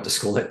when I went to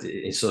school,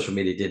 social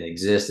media didn't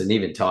exist, and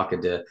even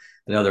talking to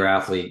another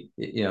athlete,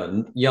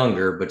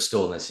 younger but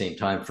still in the same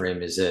time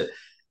frame, is that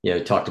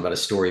talked about a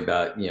story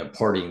about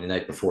partying the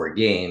night before a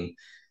game,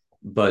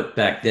 but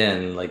back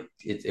then, like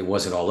it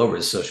wasn't all over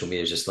the social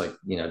media. It's just like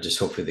just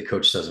hopefully the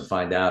coach doesn't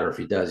find out, or if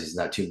he does, he's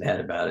not too mad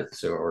about it.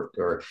 So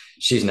or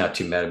she's not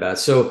too mad about it.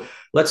 So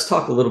let's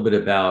talk a little bit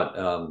about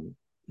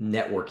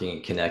networking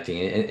and connecting,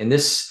 and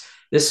this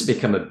has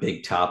become a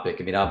big topic.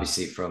 I mean,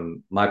 obviously,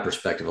 from my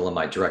perspective,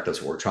 alumni direct,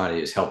 that's what we're trying to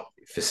do is help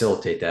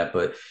facilitate that.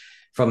 But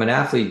from an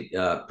athlete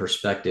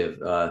perspective,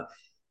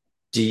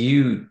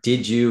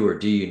 did you, or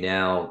do you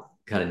now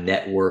kind of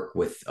network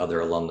with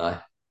other alumni?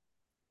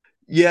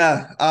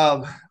 Yeah,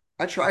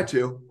 I try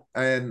to.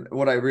 And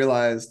what I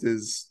realized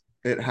is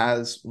it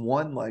has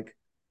one, like,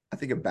 I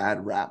think a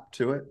bad rap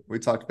to it. We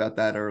talked about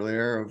that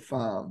earlier of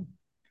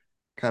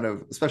kind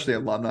of, especially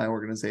alumni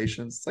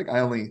organizations. It's like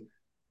I only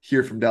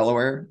hear from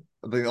Delaware.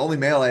 The only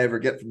mail I ever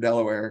get from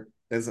Delaware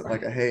isn't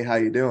like a hey, how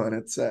you doing?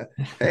 It's a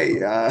hey,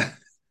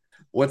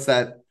 what's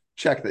that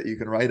check that you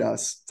can write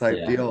us type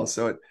Yeah, deal.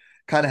 So it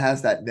kind of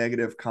has that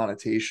negative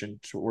connotation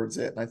towards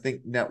it. And I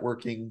think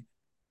networking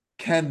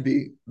can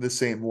be the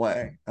same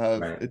way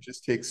of right. it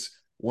just takes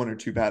one or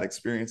two bad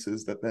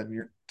experiences that then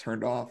you're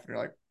turned off and you're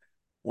like,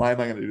 why am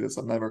I going to do this?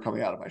 I'm never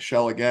coming out of my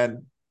shell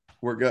again.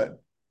 We're good.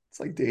 It's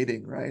like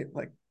dating, right?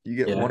 Like you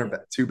get one Yeah,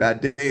 or two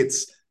bad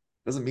dates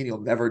doesn't mean you'll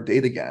never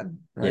date again,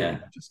 right? You yeah,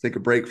 might just take a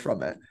break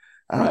from it.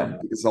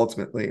 right. Because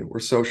ultimately we're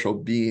social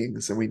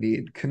beings and we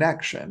need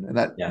connection, and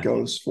that Yeah,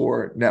 goes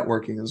for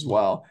networking as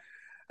well.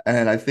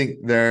 And I think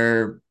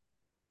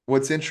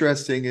what's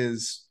interesting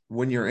is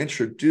when you're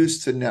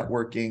introduced to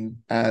networking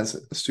as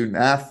a student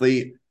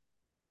athlete,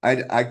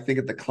 I think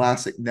of the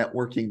classic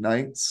networking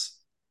nights,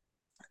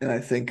 and I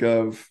think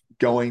of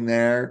going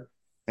there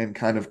and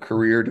kind of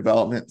career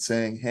development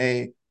saying,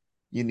 hey,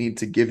 you need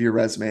to give your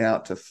resume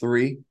out to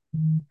three.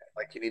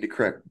 Like you need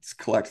to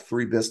collect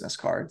three business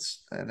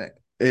cards. And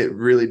it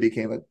really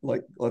became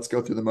like, let's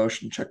go through the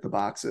motion, check the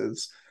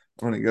boxes.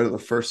 I'm going to go to the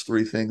first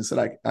three things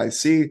that I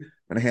see. I'm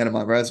going to hand them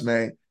my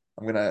resume.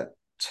 I'm going to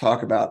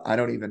talk about, I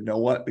don't even know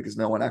what, because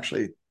no one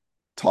actually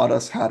taught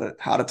us how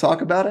to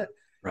talk about it.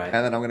 right.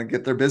 And then I'm going to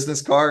get their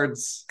business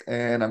cards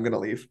and I'm going to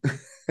leave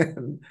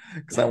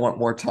because I Yeah, want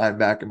more time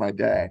back in my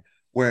day. yeah,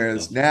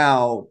 Whereas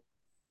now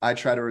I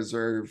try to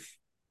reserve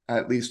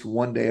at least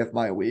one day of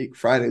my week.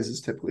 Fridays is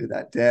typically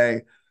that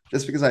day,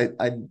 just because I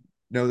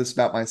know this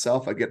about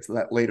myself. I get to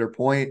that later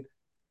point.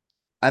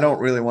 I don't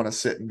really want to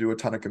sit and do a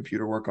ton of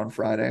computer work on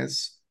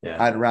Fridays. yeah,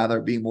 I'd rather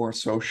be more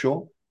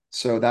social.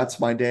 So that's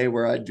my day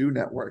where I do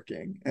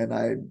networking and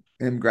I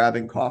am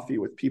grabbing coffee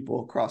with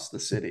people across the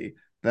city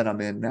that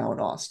I'm in now in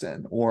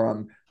Austin, or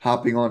I'm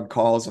hopping on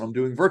calls and I'm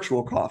doing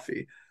virtual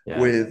coffee yeah,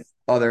 with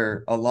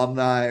other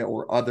alumni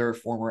or other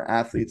former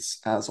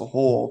athletes as a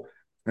whole,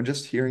 and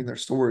just hearing their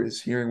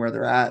stories, hearing where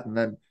they're at, and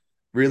then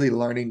really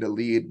learning to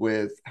lead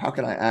with how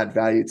can I add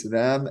value to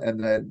them?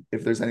 And then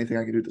if there's anything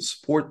I can do to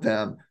support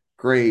them,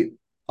 great.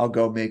 I'll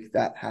go make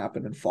that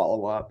happen and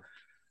follow up.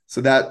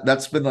 So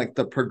that's been like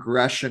the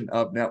progression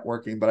of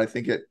networking, but I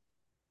think it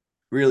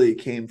really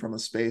came from a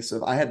space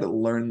of I had to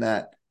learn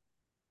that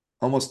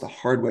almost the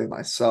hard way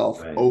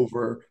myself right.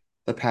 over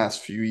the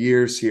past few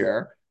years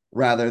here,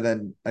 rather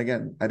than,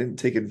 again, I didn't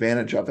take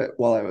advantage of it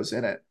while I was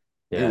in it.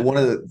 And Yeah, one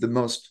of the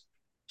most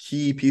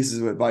key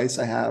pieces of advice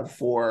I have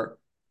for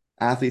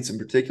athletes in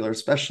particular,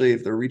 especially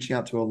if they're reaching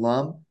out to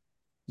alum,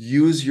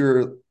 use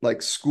your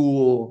like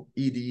school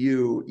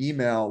edu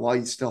email while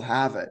you still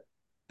have it,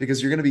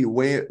 because you're going to be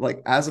way,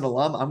 like, as an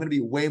alum, I'm going to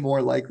be way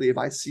more likely if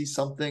I see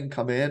something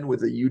come in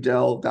with a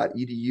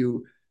udel.edu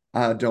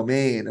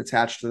domain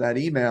attached to that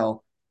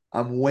email,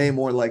 I'm way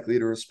more likely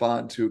to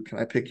respond to, can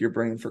I pick your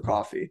brain for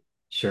coffee?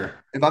 sure.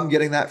 If I'm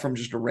getting that from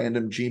just a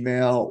random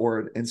Gmail or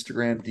an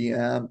Instagram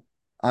DM,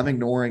 I'm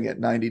ignoring it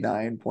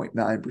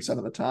 99.9%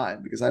 of the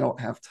time, because I don't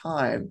have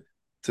time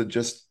to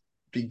just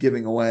be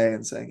giving away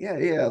and saying, yeah,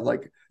 yeah,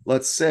 like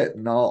let's sit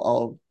and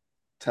I'll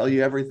tell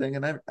you everything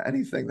and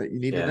anything that you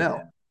need to Yeah,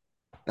 know.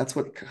 That's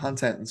what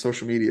content and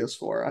social media is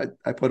for.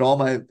 I put all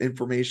my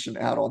information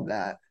out on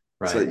that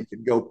so that right. you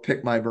can go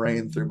pick my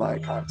brain through my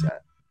content.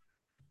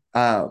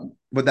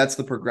 But that's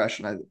the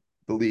progression, I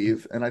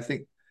believe. And I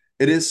think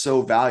it is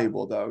so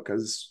valuable though,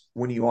 because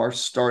when you are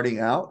starting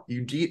out,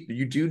 you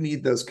do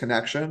need those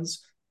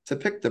connections to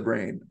pick the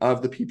brain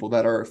of the people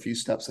that are a few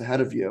steps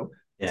ahead of you.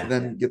 to Yeah.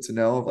 then get to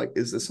know like,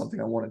 is this something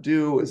I want to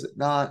do? Is it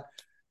not?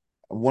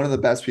 One of the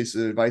best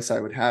pieces of advice I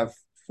would have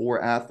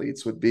for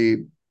athletes would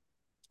be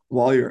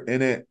while you're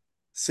in it,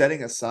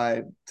 setting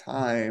aside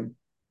time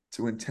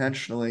to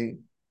intentionally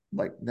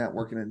like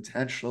network and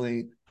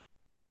intentionally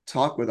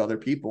talk with other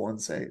people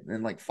and say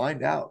and like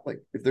find out like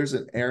if there's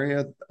an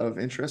area of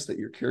interest that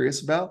you're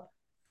curious about,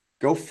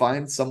 go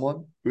find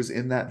someone who's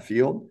in that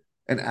field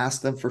and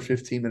ask them for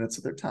 15 minutes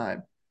of their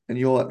time. And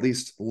you'll at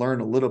least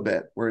learn a little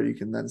bit where you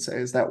can then say,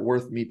 is that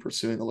worth me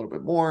pursuing a little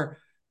bit more?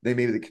 They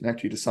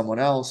connect you to someone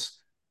else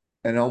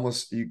and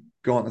almost you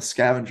go on the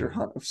scavenger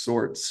hunt of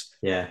sorts.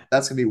 Yeah.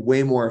 That's going to be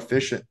way more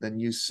efficient than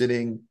you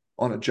sitting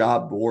on a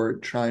job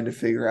board trying to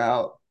figure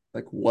out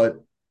like what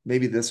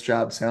maybe this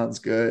job sounds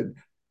good.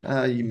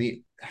 You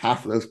meet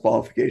half of those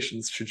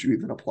qualifications should you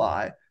even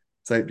apply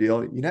type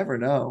deal. You never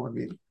know. I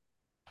mean,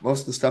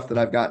 most of the stuff that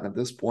I've gotten at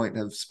this point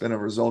has been a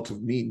result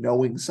of me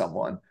knowing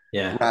someone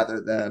Yeah.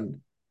 rather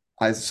than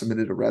I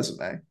submitted a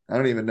resume. I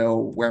don't even know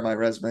where my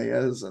resume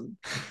is, and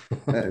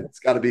it's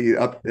got to be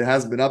up. It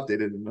hasn't been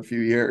updated in a few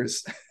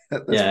years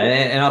at this Yeah,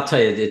 point. and I'll tell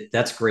you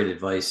that's great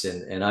advice,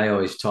 and I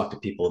always talk to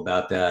people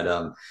about that.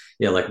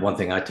 Yeah, like one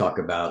thing I talk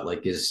about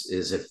like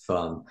is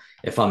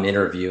if I'm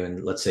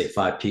interviewing, let's say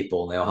 5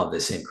 people, and they all have the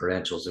same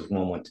credentials. If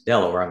one went to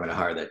Delaware, I'm going to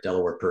hire that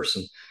Delaware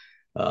person.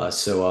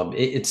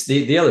 It's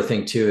the other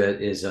thing too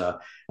is I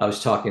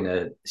was talking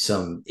to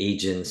some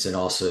agents and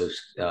also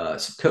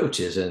some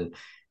coaches, and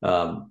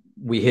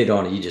we hit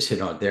on it. You just hit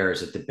on it there.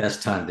 Is that the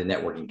best time to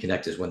network and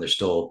connect is when they're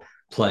still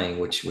playing,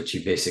 which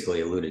you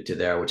basically alluded to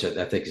there, which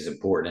I think is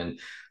important. And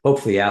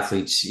hopefully,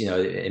 athletes,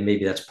 and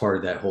maybe that's part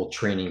of that whole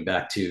training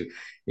back to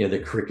the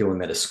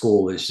curriculum at a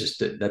school is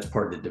just that's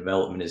part of the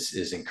development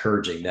is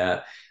encouraging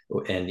that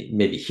and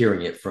maybe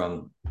hearing it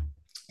from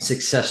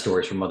success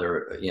stories from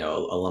other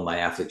alumni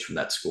athletes from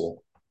that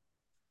school.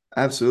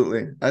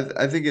 Absolutely,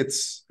 I think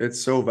it's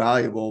so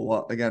valuable.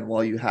 Well, again,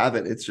 while you have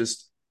it, it's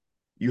just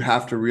you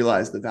have to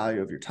realize the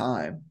value of your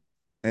time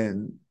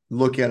and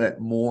look at it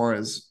more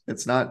as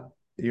it's not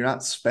you're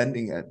not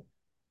spending it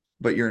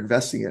but you're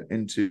investing it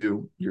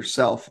into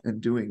yourself and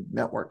doing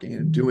networking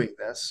and doing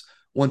this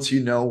once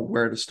you know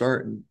where to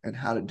start and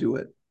how to do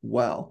it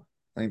well.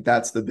 I think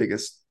that's the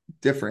biggest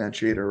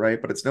differentiator, right?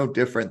 But it's no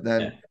different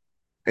Yeah,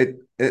 than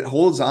it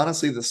holds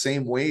honestly the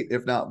same weight,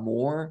 if not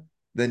more,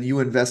 than you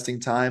investing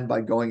time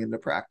by going into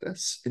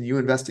practice and you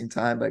investing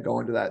time by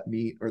going to that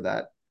meet or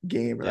that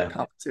game or that yeah,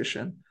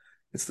 competition.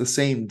 It's the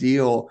same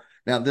deal.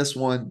 Now, this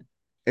one,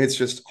 it's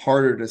just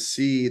harder to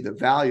see the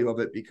value of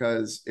it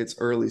because it's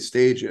early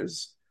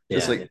stages.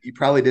 Just yeah, like you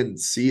probably didn't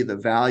see the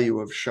value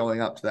of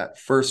showing up to that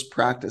first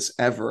practice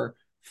ever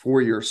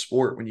for your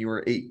sport when you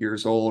were 8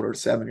 years old or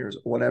 7 years,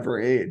 whatever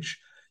age.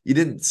 You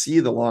didn't see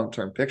the long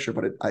term picture,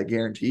 but I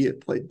guarantee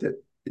it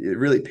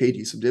really paid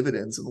you some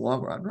dividends in the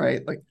long run,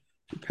 right? Like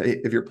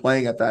if you're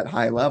playing at that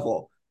high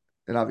level,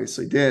 it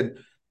obviously did.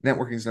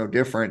 Networking is no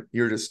different.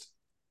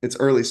 It's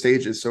early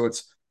stages. So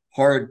it's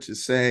hard to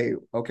say,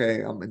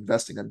 okay, I'm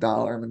investing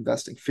 $1, I'm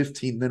investing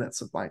 15 minutes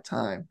of my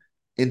time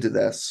into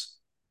this.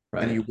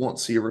 And right. you won't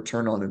see a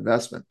return on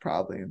investment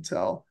probably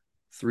until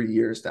 3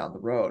 years down the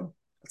road.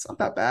 It's not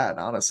that bad,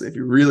 honestly, if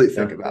you really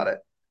think Yeah. about it.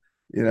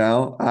 You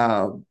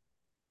know,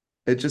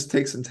 it just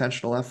takes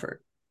intentional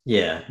effort.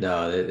 Yeah,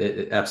 no,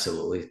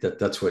 absolutely.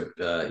 That's what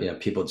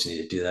people just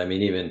need to do that. I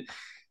mean, even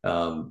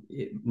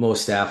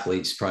most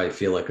athletes probably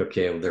feel like,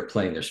 okay, well, they're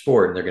playing their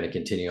sport and they're going to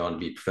continue on to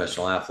be a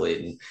professional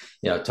athlete.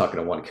 And talking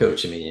to one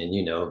coach, I mean,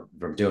 and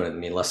from doing it, I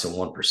mean, less than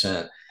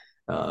 1%,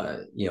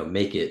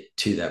 make it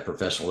to that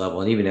professional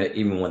level. And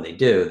even when they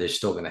do, they're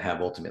still going to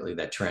have ultimately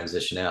that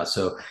transition out.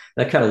 So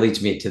that kind of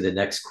leads me to the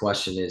next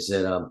question: is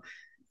that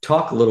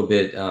talk a little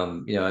bit.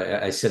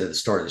 I said at the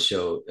start of the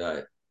show,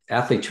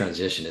 athlete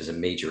transition is a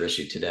major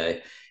issue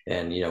today.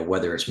 And,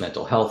 whether it's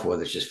mental health,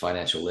 whether it's just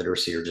financial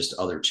literacy or just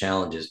other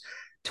challenges,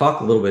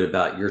 talk a little bit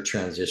about your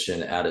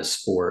transition out of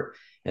sport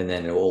and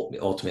then it will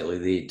ultimately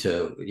lead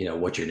to,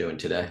 what you're doing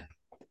today.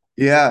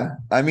 Yeah,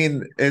 I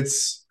mean,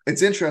 it's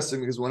interesting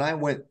because when I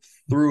went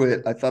through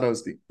it, I thought I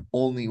was the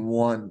only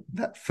one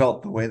that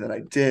felt the way that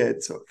I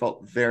did, so it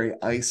felt very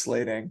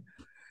isolating.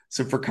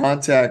 So for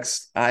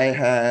context, I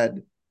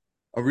had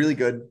a really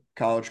good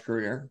college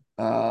career.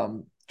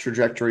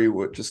 Trajectory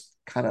would just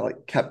kind of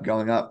like kept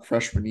going up.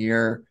 Freshman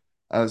year,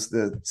 I was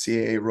the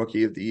CAA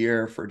Rookie of the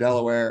Year for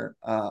Delaware,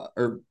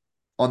 or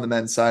on the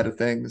men's side of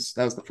things.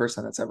 That was the first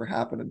time that's ever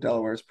happened in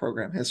Delaware's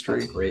program That's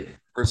history great.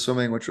 for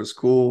swimming, which was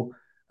cool.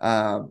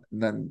 And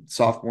then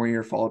sophomore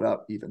year followed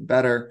up even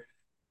better.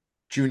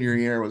 Junior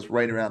year was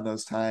right around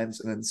those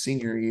times. And then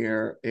senior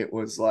year, it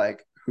was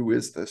like, who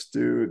is this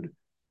dude?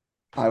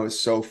 I was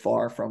so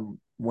far from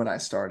when I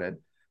started.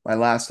 My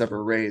last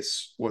ever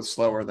race was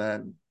slower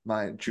than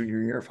my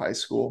junior year of high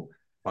school.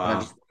 And I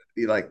just Wow. wanted to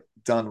be like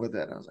done with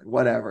it. I was like,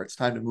 whatever, it's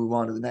time to move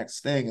on to the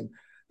next thing. And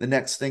the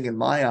next thing in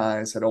my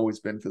eyes had always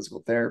been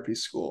physical therapy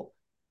school.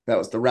 That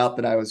was the route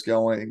that I was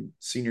going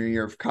senior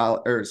year of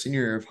college or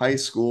senior year of high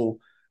school.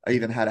 I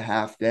even had a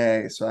half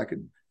day so I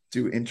could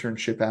do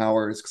internship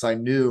hours because I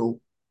knew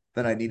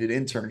then I needed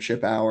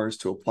internship hours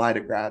to apply to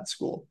grad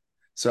school.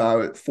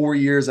 So 4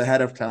 years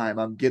ahead of time,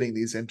 I'm getting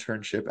these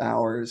internship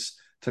hours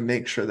to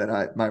make sure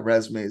that my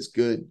resume is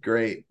good,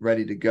 great,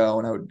 ready to go.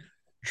 And I would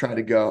try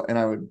to go and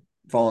I would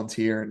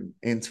volunteer and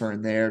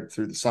intern there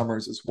through the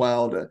summers as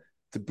well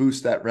to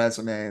boost that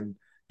resume and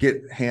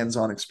get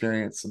hands-on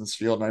experience in this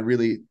field. And I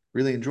really,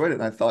 really enjoyed it.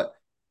 And I thought,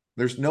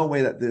 there's no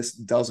way that this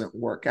doesn't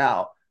work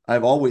out.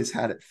 I've always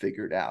had it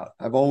figured out.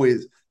 I've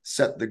always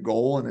set the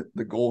goal and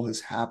the goal has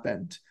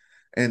happened.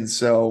 And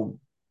so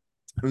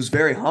it was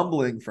very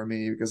humbling for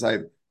me because I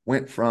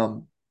went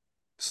from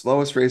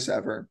slowest race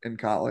ever in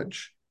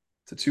college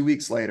to 2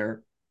 weeks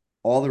later,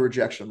 all the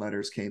rejection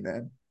letters came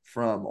in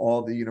from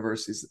all the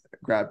universities,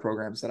 grad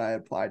programs that I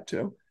applied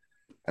to.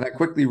 And I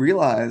quickly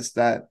realized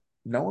that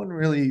no one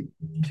really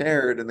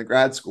cared in the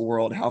grad school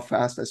world how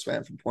fast I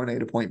swam from point A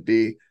to point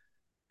B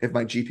if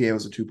my GPA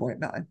was a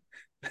 2.9.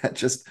 That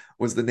just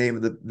was the name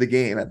of the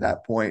game at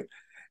that point.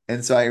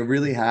 And so I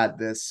really had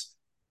this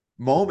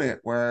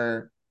moment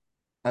where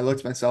I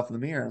looked myself in the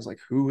mirror. I was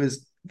like, who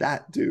is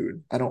that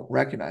dude? I don't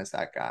recognize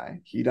that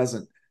guy. He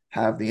doesn't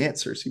have the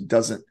answers. He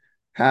doesn't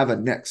have a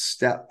next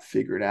step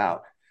figured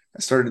out.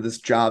 I started this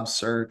job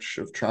search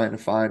of trying to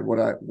find what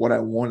I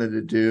wanted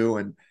to do.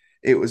 And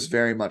it was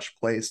very much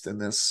placed in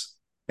this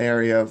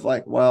area of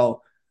like,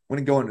 well, I want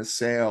to go into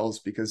sales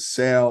because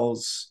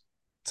sales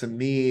to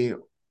me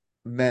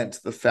meant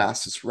the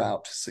fastest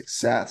route to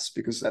success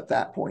because at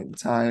that point in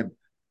time,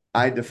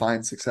 I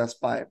defined success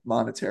by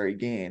monetary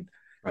gain.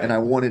 And I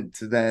Right. wanted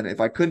to then, if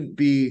I couldn't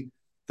be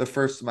the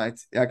first of I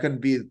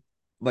couldn't be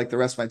like the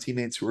rest of my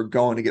teammates who were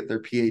going to get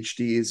their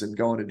PhDs and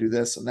going to do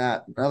this and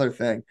that, another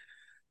thing,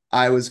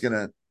 I was going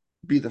to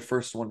be the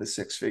first one to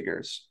six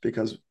figures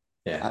because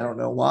Yeah. I don't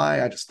know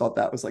why. I just thought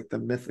that was like the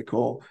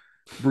mythical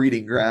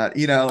breeding ground.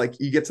 You know, like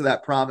you get to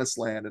that promised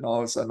land and all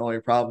of a sudden all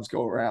your problems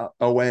go around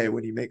away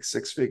when you make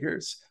six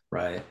figures.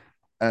 Right.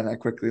 And I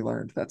quickly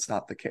learned that's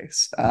not the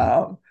case.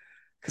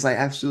 Because I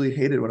absolutely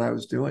hated what I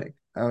was doing.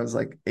 I was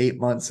like 8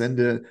 months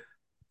into,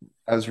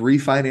 I was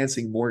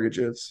refinancing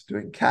mortgages,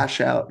 doing cash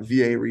out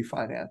VA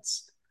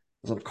refinance.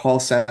 I was at a call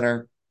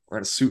center,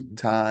 wearing a suit and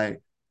tie,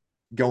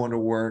 going to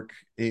work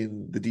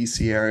in the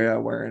DC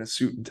area, wearing a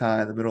suit and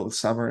tie in the middle of the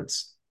summer.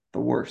 It's the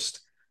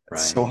worst.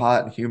 It's Right. so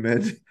hot and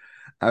humid.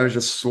 I was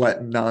just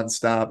sweating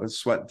nonstop. I was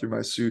sweating through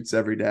my suits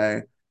every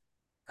day.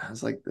 I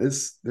was like,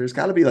 there's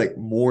got to be like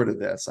more to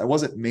this. I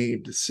wasn't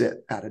made to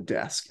sit at a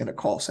desk in a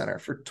call center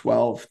for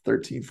 12,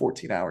 13,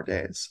 14-hour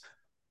days.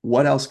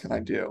 What else can I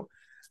do?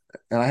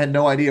 And I had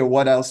no idea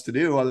what else to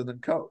do other than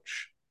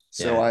coach.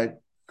 So Yeah. I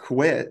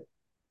quit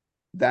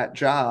that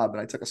job and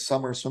I took a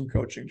summer swim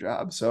coaching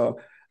job. So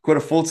I quit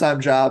a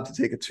full-time job to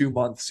take a 2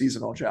 month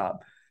seasonal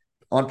job.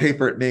 On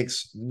paper, it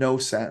makes no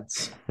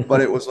sense, but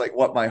it was like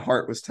what my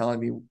heart was telling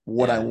me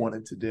what I Yeah.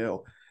 wanted to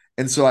do.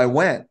 And so I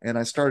went and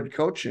I started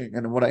coaching.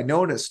 And what I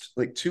noticed,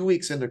 like 2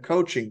 weeks into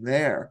coaching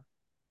there,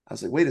 I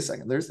was like, wait a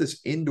second, there's this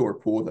indoor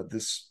pool that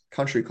this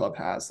country club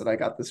has that I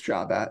got this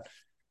job at.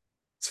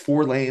 It's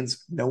 4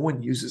 lanes. No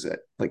one uses it.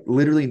 Like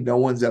literally no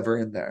one's ever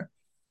in there.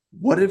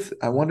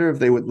 I wonder if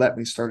they would let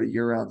me start a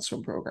year-round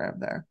swim program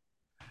there.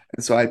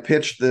 And so I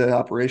pitched the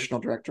operational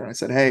director and I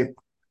said, hey,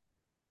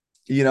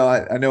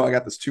 I know I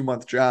got this 2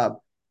 month job.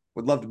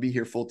 Would love to be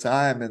here full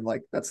time. And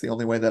like, that's the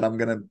only way that I'm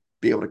going to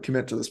be able to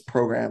commit to this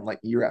program like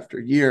year after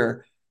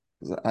year.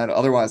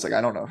 Otherwise, like,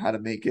 I don't know how to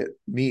make it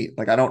meet.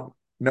 Like, I don't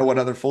know what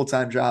other full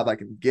time job I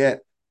can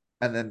get.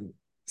 And then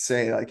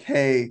say, like,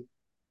 hey,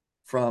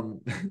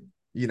 from,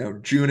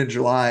 June and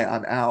July,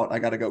 I'm out. I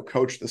got to go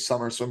coach the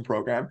summer swim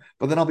program,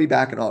 but then I'll be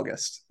back in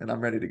August and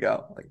I'm ready to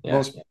go. Like, Yeah.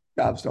 most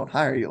jobs don't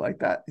hire you like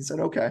that. He said,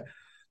 okay,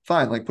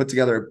 fine. Like, put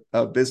together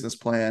a business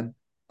plan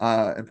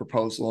and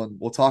proposal and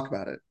we'll talk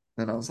about it.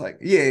 And I was like,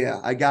 yeah, yeah,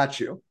 I got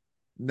you.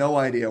 No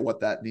idea what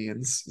that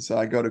means. So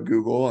I go to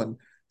Google and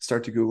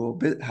start to Google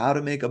how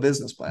to make a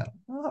business plan.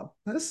 Oh,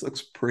 this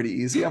looks pretty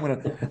easy. I'm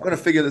gonna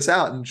figure this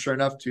out. And sure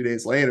enough, 2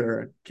 days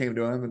later, I came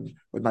to him and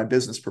with my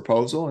business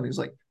proposal, and he's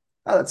like,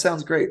 "Oh, that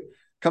sounds great."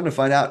 Come to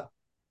find out,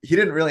 he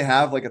didn't really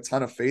have like a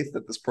ton of faith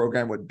that this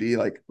program would be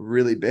like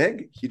really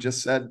big. He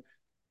just said,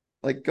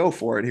 like, go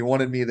for it. He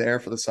wanted me there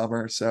for the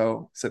summer.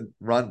 So said,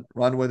 run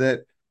with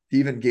it. He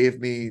even gave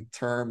me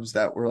terms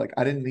that were like,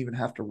 I didn't even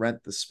have to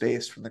rent the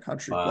space from the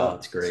country Wow. club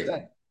That's to great.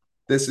 stay.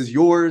 This is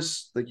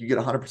yours. Like you get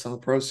 100% of the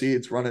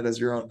proceeds, run it as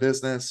your own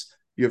business.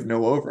 You have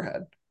no overhead.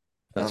 And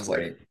I That's was like,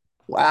 great.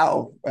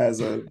 wow,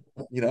 as a,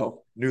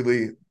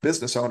 newly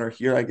business owner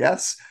here, I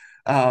guess.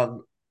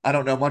 I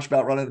don't know much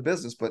about running a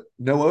business, but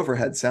no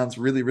overhead sounds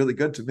really, really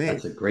good to me.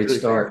 That's a great Really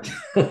start.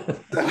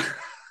 fancy. So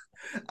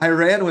I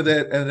ran with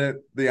it, and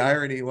the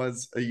irony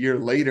was a year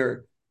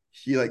later,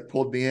 he like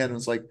pulled me in and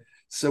was like,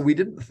 "So we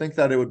didn't think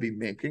that it would be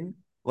making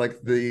like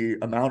the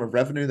amount of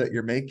revenue that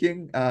you're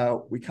making.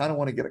 We kind of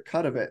want to get a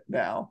cut of it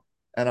now."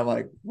 And I'm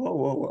like, "Whoa,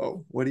 whoa,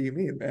 whoa! What do you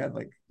mean, man?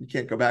 Like you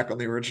can't go back on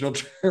the original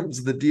terms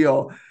of the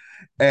deal."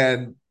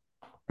 And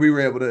we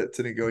were able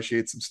to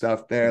negotiate some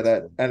stuff there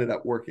that ended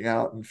up working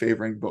out and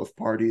favoring both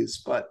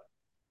parties. But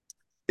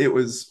it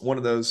was one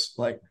of those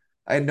like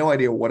I had no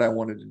idea what I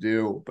wanted to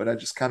do, but I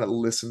just kind of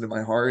listened to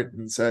my heart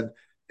and said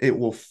it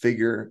will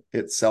figure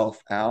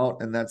itself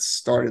out. And that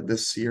started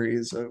this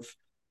series of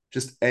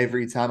just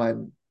every time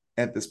I'm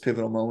at this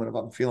pivotal moment of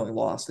I'm feeling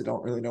lost, I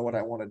don't really know what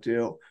I want to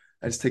do.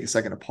 I just take a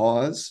second to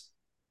pause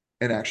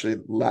and actually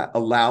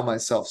allow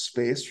myself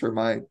space for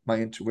my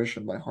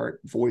intuition, my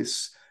heart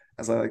voice,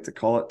 as I like to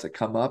call it, to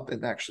come up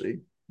and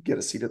actually get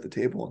a seat at the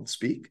table and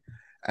speak.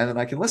 And then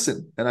I can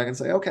listen and I can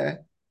say, okay,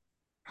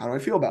 how do I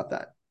feel about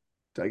that?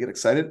 Do I get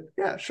excited?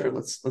 Yeah, sure.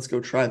 Let's go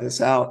try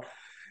this out.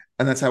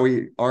 And that's how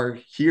we are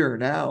here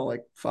now,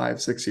 like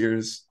 5, 6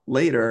 years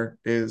later,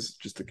 is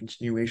just a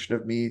continuation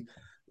of me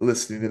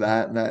listening to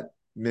that, and that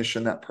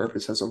mission, that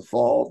purpose has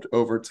evolved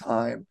over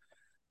time.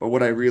 But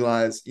what I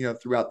realized,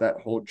 throughout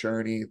that whole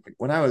journey, like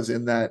when I was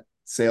in that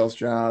sales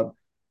job,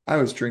 I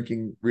was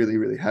drinking really,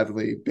 really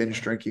heavily,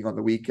 binge drinking on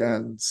the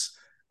weekends.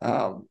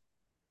 Um,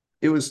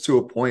 it was to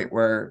a point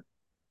where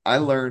I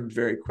learned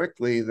very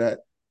quickly that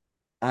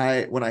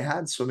when I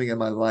had swimming in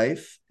my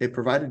life, it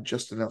provided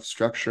just enough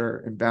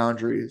structure and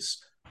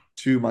boundaries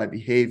to my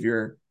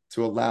behavior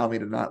to allow me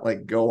to not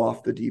like go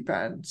off the deep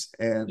end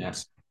and Yeah.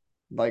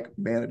 like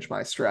manage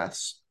my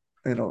stress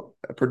in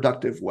a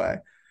productive way.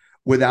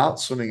 Without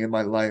swimming in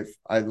my life,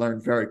 I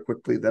learned very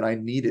quickly that I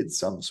needed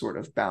some sort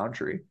of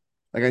boundary.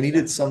 Like I Yeah.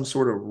 needed some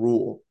sort of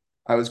rule.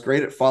 I was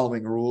great at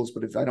following rules,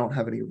 but if I don't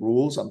have any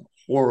rules, I'm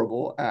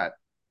horrible at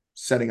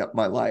setting up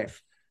my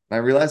life. And I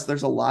realized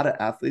there's a lot of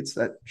athletes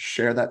that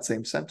share that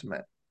same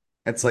sentiment.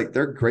 It's like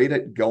they're great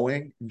at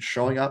going and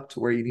showing up to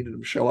where you needed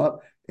them to show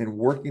up and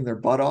working their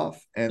butt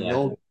off, and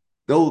Yeah.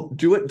 they'll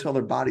do it until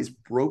their body's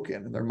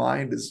broken and their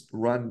mind is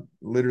run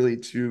literally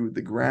to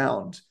the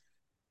ground.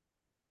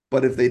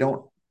 But if they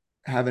don't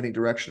have any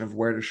direction of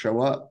where to show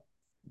up,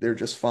 they're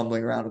just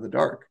fumbling around in the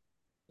dark.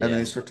 And then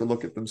they Yeah. start to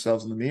look at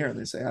themselves in the mirror and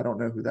they say, I don't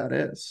know who that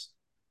is.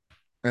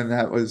 And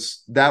that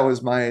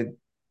was my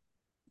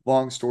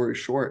long story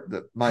short,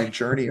 that my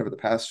journey over the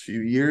past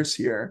few years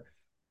here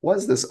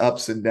was this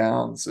ups and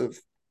downs of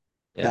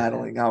Yeah.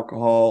 battling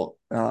alcohol,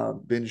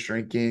 binge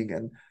drinking,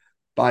 and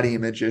body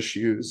image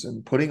issues,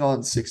 and putting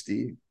on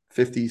 60,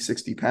 50,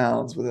 60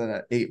 pounds within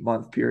an 8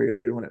 month period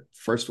when it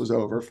first was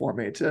over for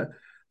me, to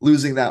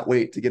losing that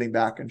weight, to getting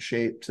back in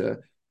shape, to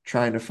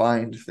trying to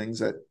find things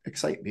that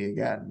excite me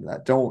again,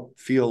 that don't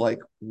feel like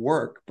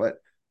work, but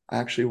I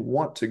actually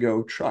want to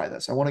go try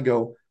this. I want to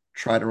go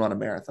try to run a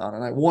marathon.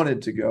 And I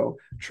wanted to go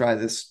try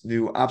this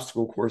new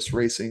obstacle course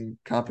racing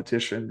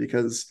competition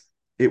because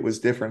it was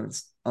different.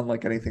 It's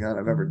unlike anything that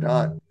I've ever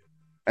done.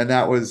 And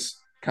that was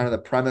kind of the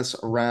premise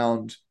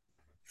around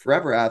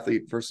forever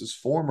athlete versus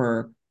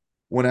former.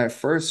 When I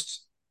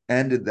first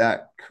ended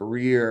that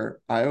career,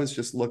 I was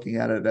just looking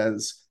at it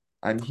as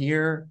I'm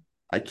here.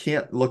 I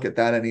can't look at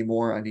that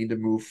anymore. I need to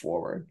move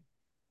forward.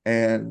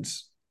 And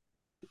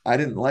I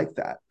didn't like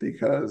that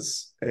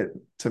because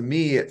to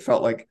me, it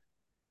felt like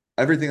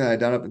everything that I'd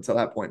done up until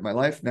that point in my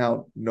life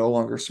now no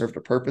longer served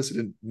a purpose. It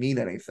didn't mean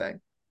anything.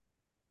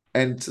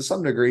 And to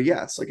some degree,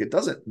 yes, like it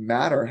doesn't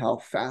matter how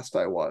fast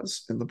I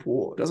was in the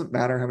pool. It doesn't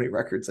matter how many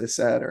records I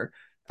set or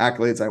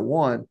accolades I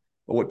won.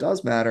 But what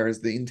does matter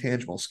is the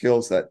intangible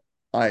skills that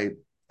I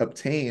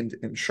obtained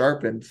and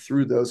sharpened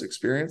through those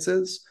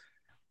experiences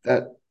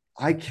that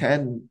I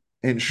can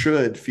and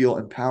should feel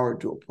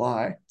empowered to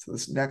apply to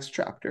this next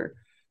chapter.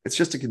 It's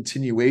just a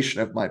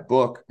continuation of my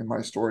book and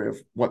my story of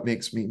what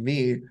makes me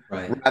me,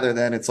 Right. rather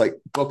than it's like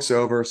book's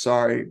over,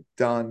 sorry,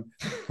 done,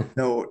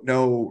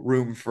 no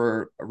room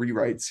for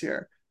rewrites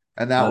here.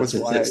 And that No, was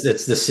why.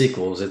 it's the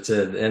sequels. It's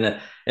a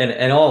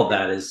and all of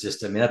that is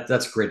just. I mean,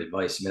 that's great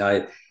advice. I mean,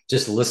 I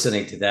just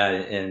listening to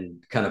that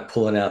and kind of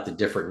pulling out the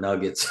different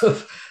nuggets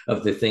of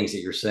the things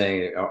that you're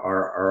saying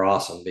are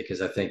awesome,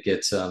 because I think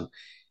it's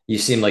you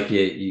seem like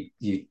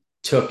you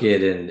took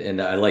it,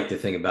 and I like the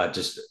thing about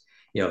just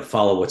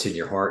follow what's in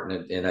your heart,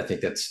 and I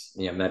think that's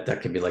that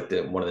could be like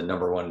the one of the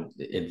number one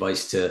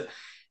advice to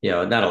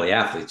not only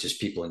athletes,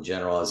 just people in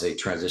general as they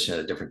transition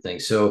to different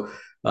things. So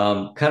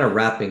kind of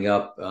wrapping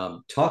up,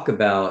 talk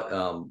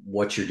about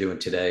what you're doing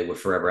today with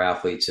Forever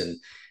Athletes, and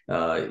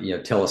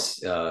tell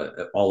us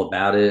all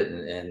about it,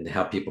 and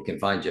how people can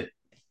find you.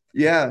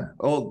 Yeah.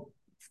 Well,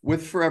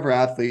 with Forever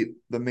Athlete,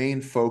 the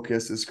main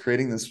focus is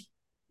creating this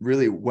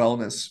really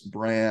wellness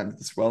brand,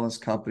 this wellness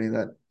company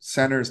that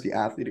centers the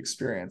athlete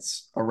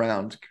experience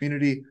around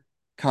community,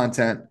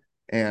 content,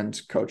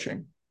 and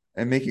coaching,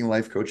 and making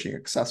life coaching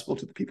accessible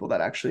to the people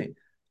that actually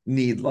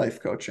need life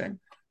coaching.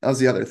 That was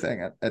the other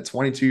thing. At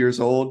 22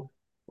 years old,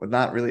 with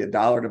not really a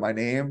dollar to my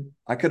name,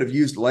 I could have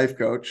used a life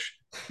coach.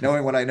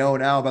 Knowing what I know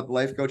now about the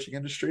life coaching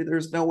industry,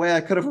 there's no way I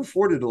could have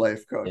afforded a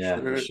life coach. Yeah,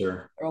 for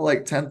sure. They're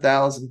like $10,000,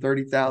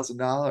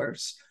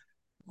 $30,000.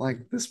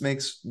 Like this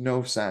makes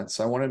no sense.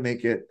 I want to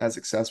make it as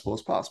accessible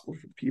as possible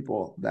for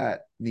people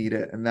that need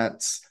it. And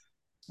that's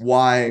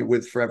why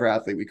with Forever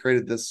Athlete, we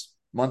created this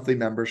monthly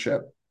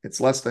membership.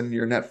 It's less than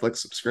your Netflix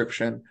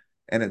subscription,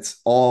 and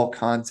it's all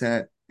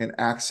content and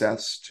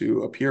access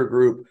to a peer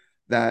group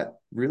that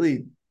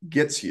really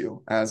gets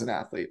you as an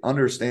athlete,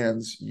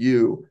 understands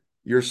you,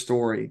 your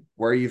story,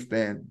 where you've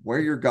been, where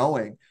you're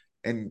going,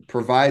 and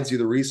provides you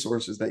the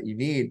resources that you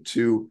need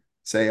to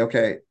say,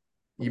 okay,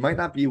 you might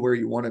not be where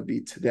you want to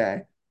be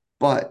today,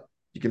 but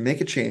you can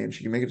make a change,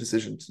 you can make a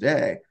decision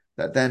today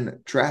that then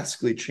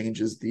drastically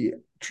changes the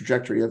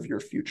trajectory of your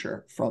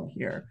future from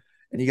here.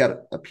 And you got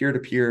a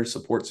peer-to-peer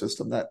support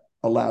system that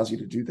allows you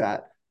to do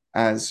that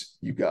as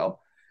you go.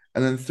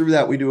 And then through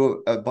that, we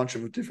do a bunch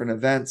of different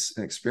events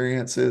and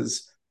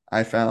experiences.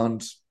 I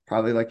found,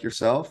 probably like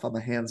yourself, I'm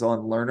a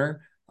hands-on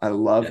learner. I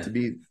love to Yeah.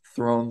 be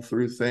thrown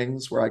through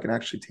things where I can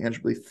actually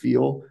tangibly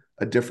feel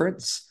a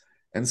difference.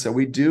 And so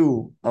we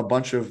do a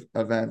bunch of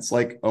events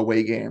like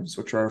away games,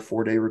 which are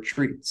 4-day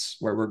retreats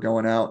where we're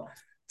going out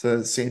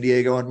to San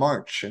Diego in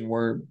March and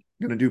we're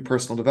going to do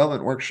personal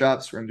development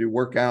workshops. We're going to do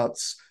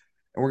workouts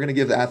and we're going to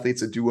give the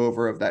athletes a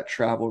do-over of that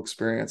travel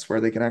experience where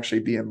they can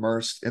actually be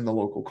immersed in the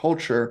local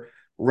culture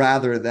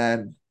rather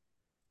than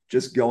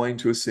just going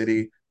to a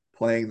city,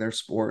 playing their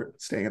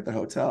sport, staying at the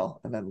hotel,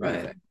 and then Right.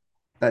 leaving.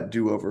 That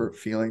do-over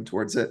feeling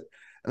towards it.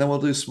 And then we'll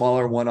do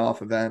smaller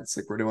one-off events,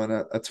 like we're doing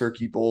a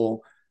Turkey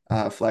Bowl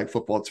flag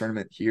football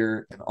tournament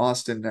here in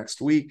Austin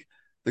next week.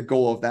 The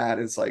goal of that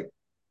is like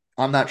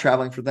I'm not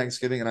traveling for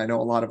Thanksgiving, and I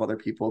know a lot of other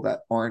people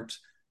that aren't,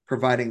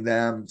 providing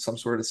them some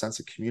sort of sense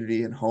of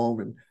community and home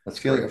and That's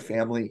feeling great. of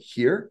family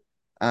here,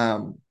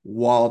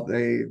 while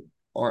they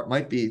are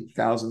might be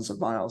thousands of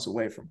miles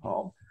away from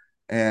home.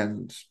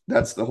 And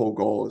that's the whole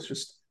goal, is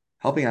just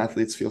helping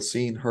athletes feel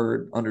seen,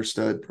 heard,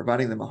 understood,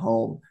 providing them a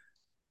home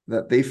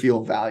that they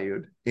feel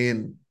valued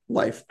in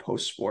life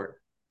post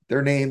sport.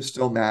 Their name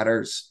still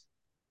matters.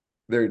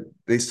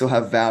 They still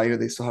have value.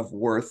 They still have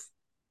worth.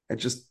 It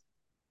just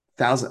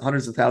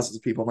hundreds of thousands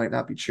of people might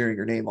not be cheering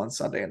your name on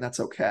Sunday, and that's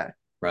okay.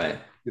 Right.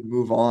 You can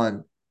move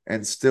on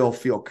and still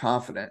feel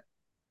confident.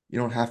 You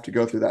don't have to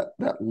go through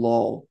that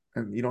lull,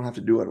 and you don't have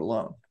to do it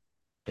alone.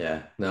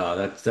 Yeah. No,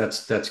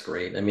 that's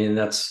great. I mean,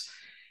 that's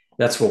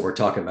what we're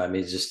talking about. I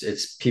mean,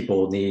 it's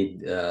people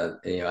need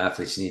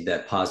athletes need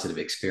that positive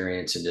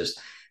experience and just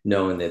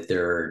knowing that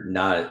they're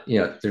not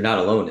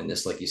alone in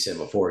this. Like you said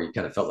before, you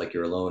kind of felt like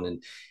you're alone,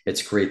 and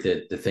it's great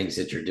that the things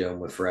that you're doing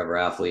with Forever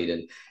Athlete.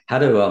 And how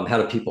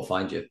do people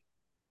find you?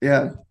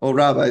 Yeah. Well,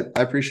 Rob, I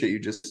appreciate you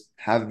just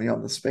having me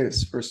on the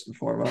space first and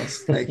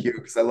foremost. Thank you,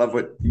 because I love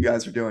what you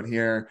guys are doing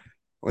here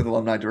with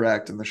Alumni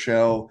Direct and the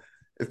show.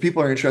 If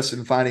people are interested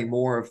in finding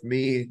more of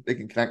me, they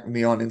can connect with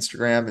me on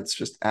Instagram. It's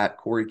just at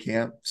Cory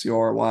Camp,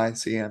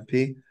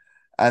 CoryCamp.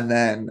 And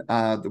then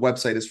the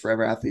website is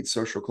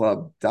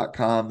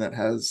foreverathletesocialclub.com that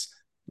has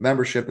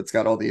membership. It's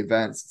got all the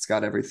events. It's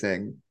got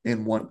everything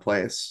in one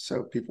place.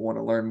 So if people want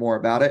to learn more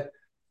about it,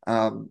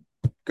 um,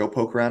 go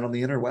poke around on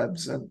the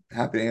interwebs, and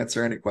happy to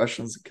answer any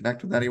questions and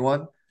connect with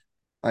anyone.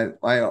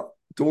 My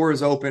door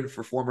is open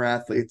for former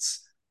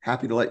athletes.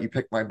 Happy to let you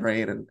pick my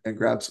brain and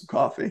grab some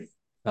coffee.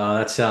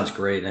 That sounds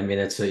great. I mean,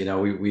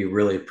 we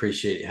really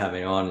appreciate you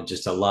having on and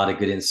just a lot of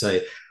good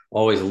insight.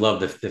 Always love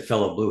the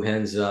fellow Blue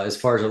Hens. As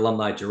far as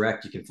Alumni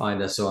Direct, you can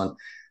find us on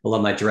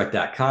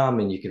alumnidirect.com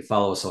and you can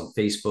follow us on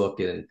Facebook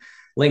and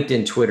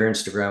LinkedIn, Twitter,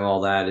 Instagram,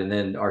 all that. And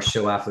then our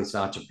show, Athletes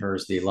and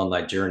Entrepreneurs, the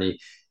Alumni Journey,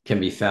 can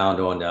be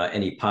found on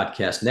any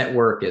podcast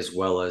network as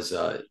well as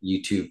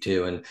YouTube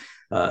too. And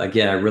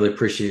again, I really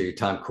appreciate your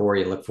time,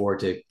 Cory, and look forward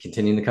to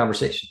continuing the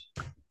conversation.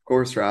 Of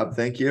course, Rob.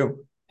 Thank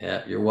you.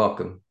 Yeah, you're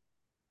welcome.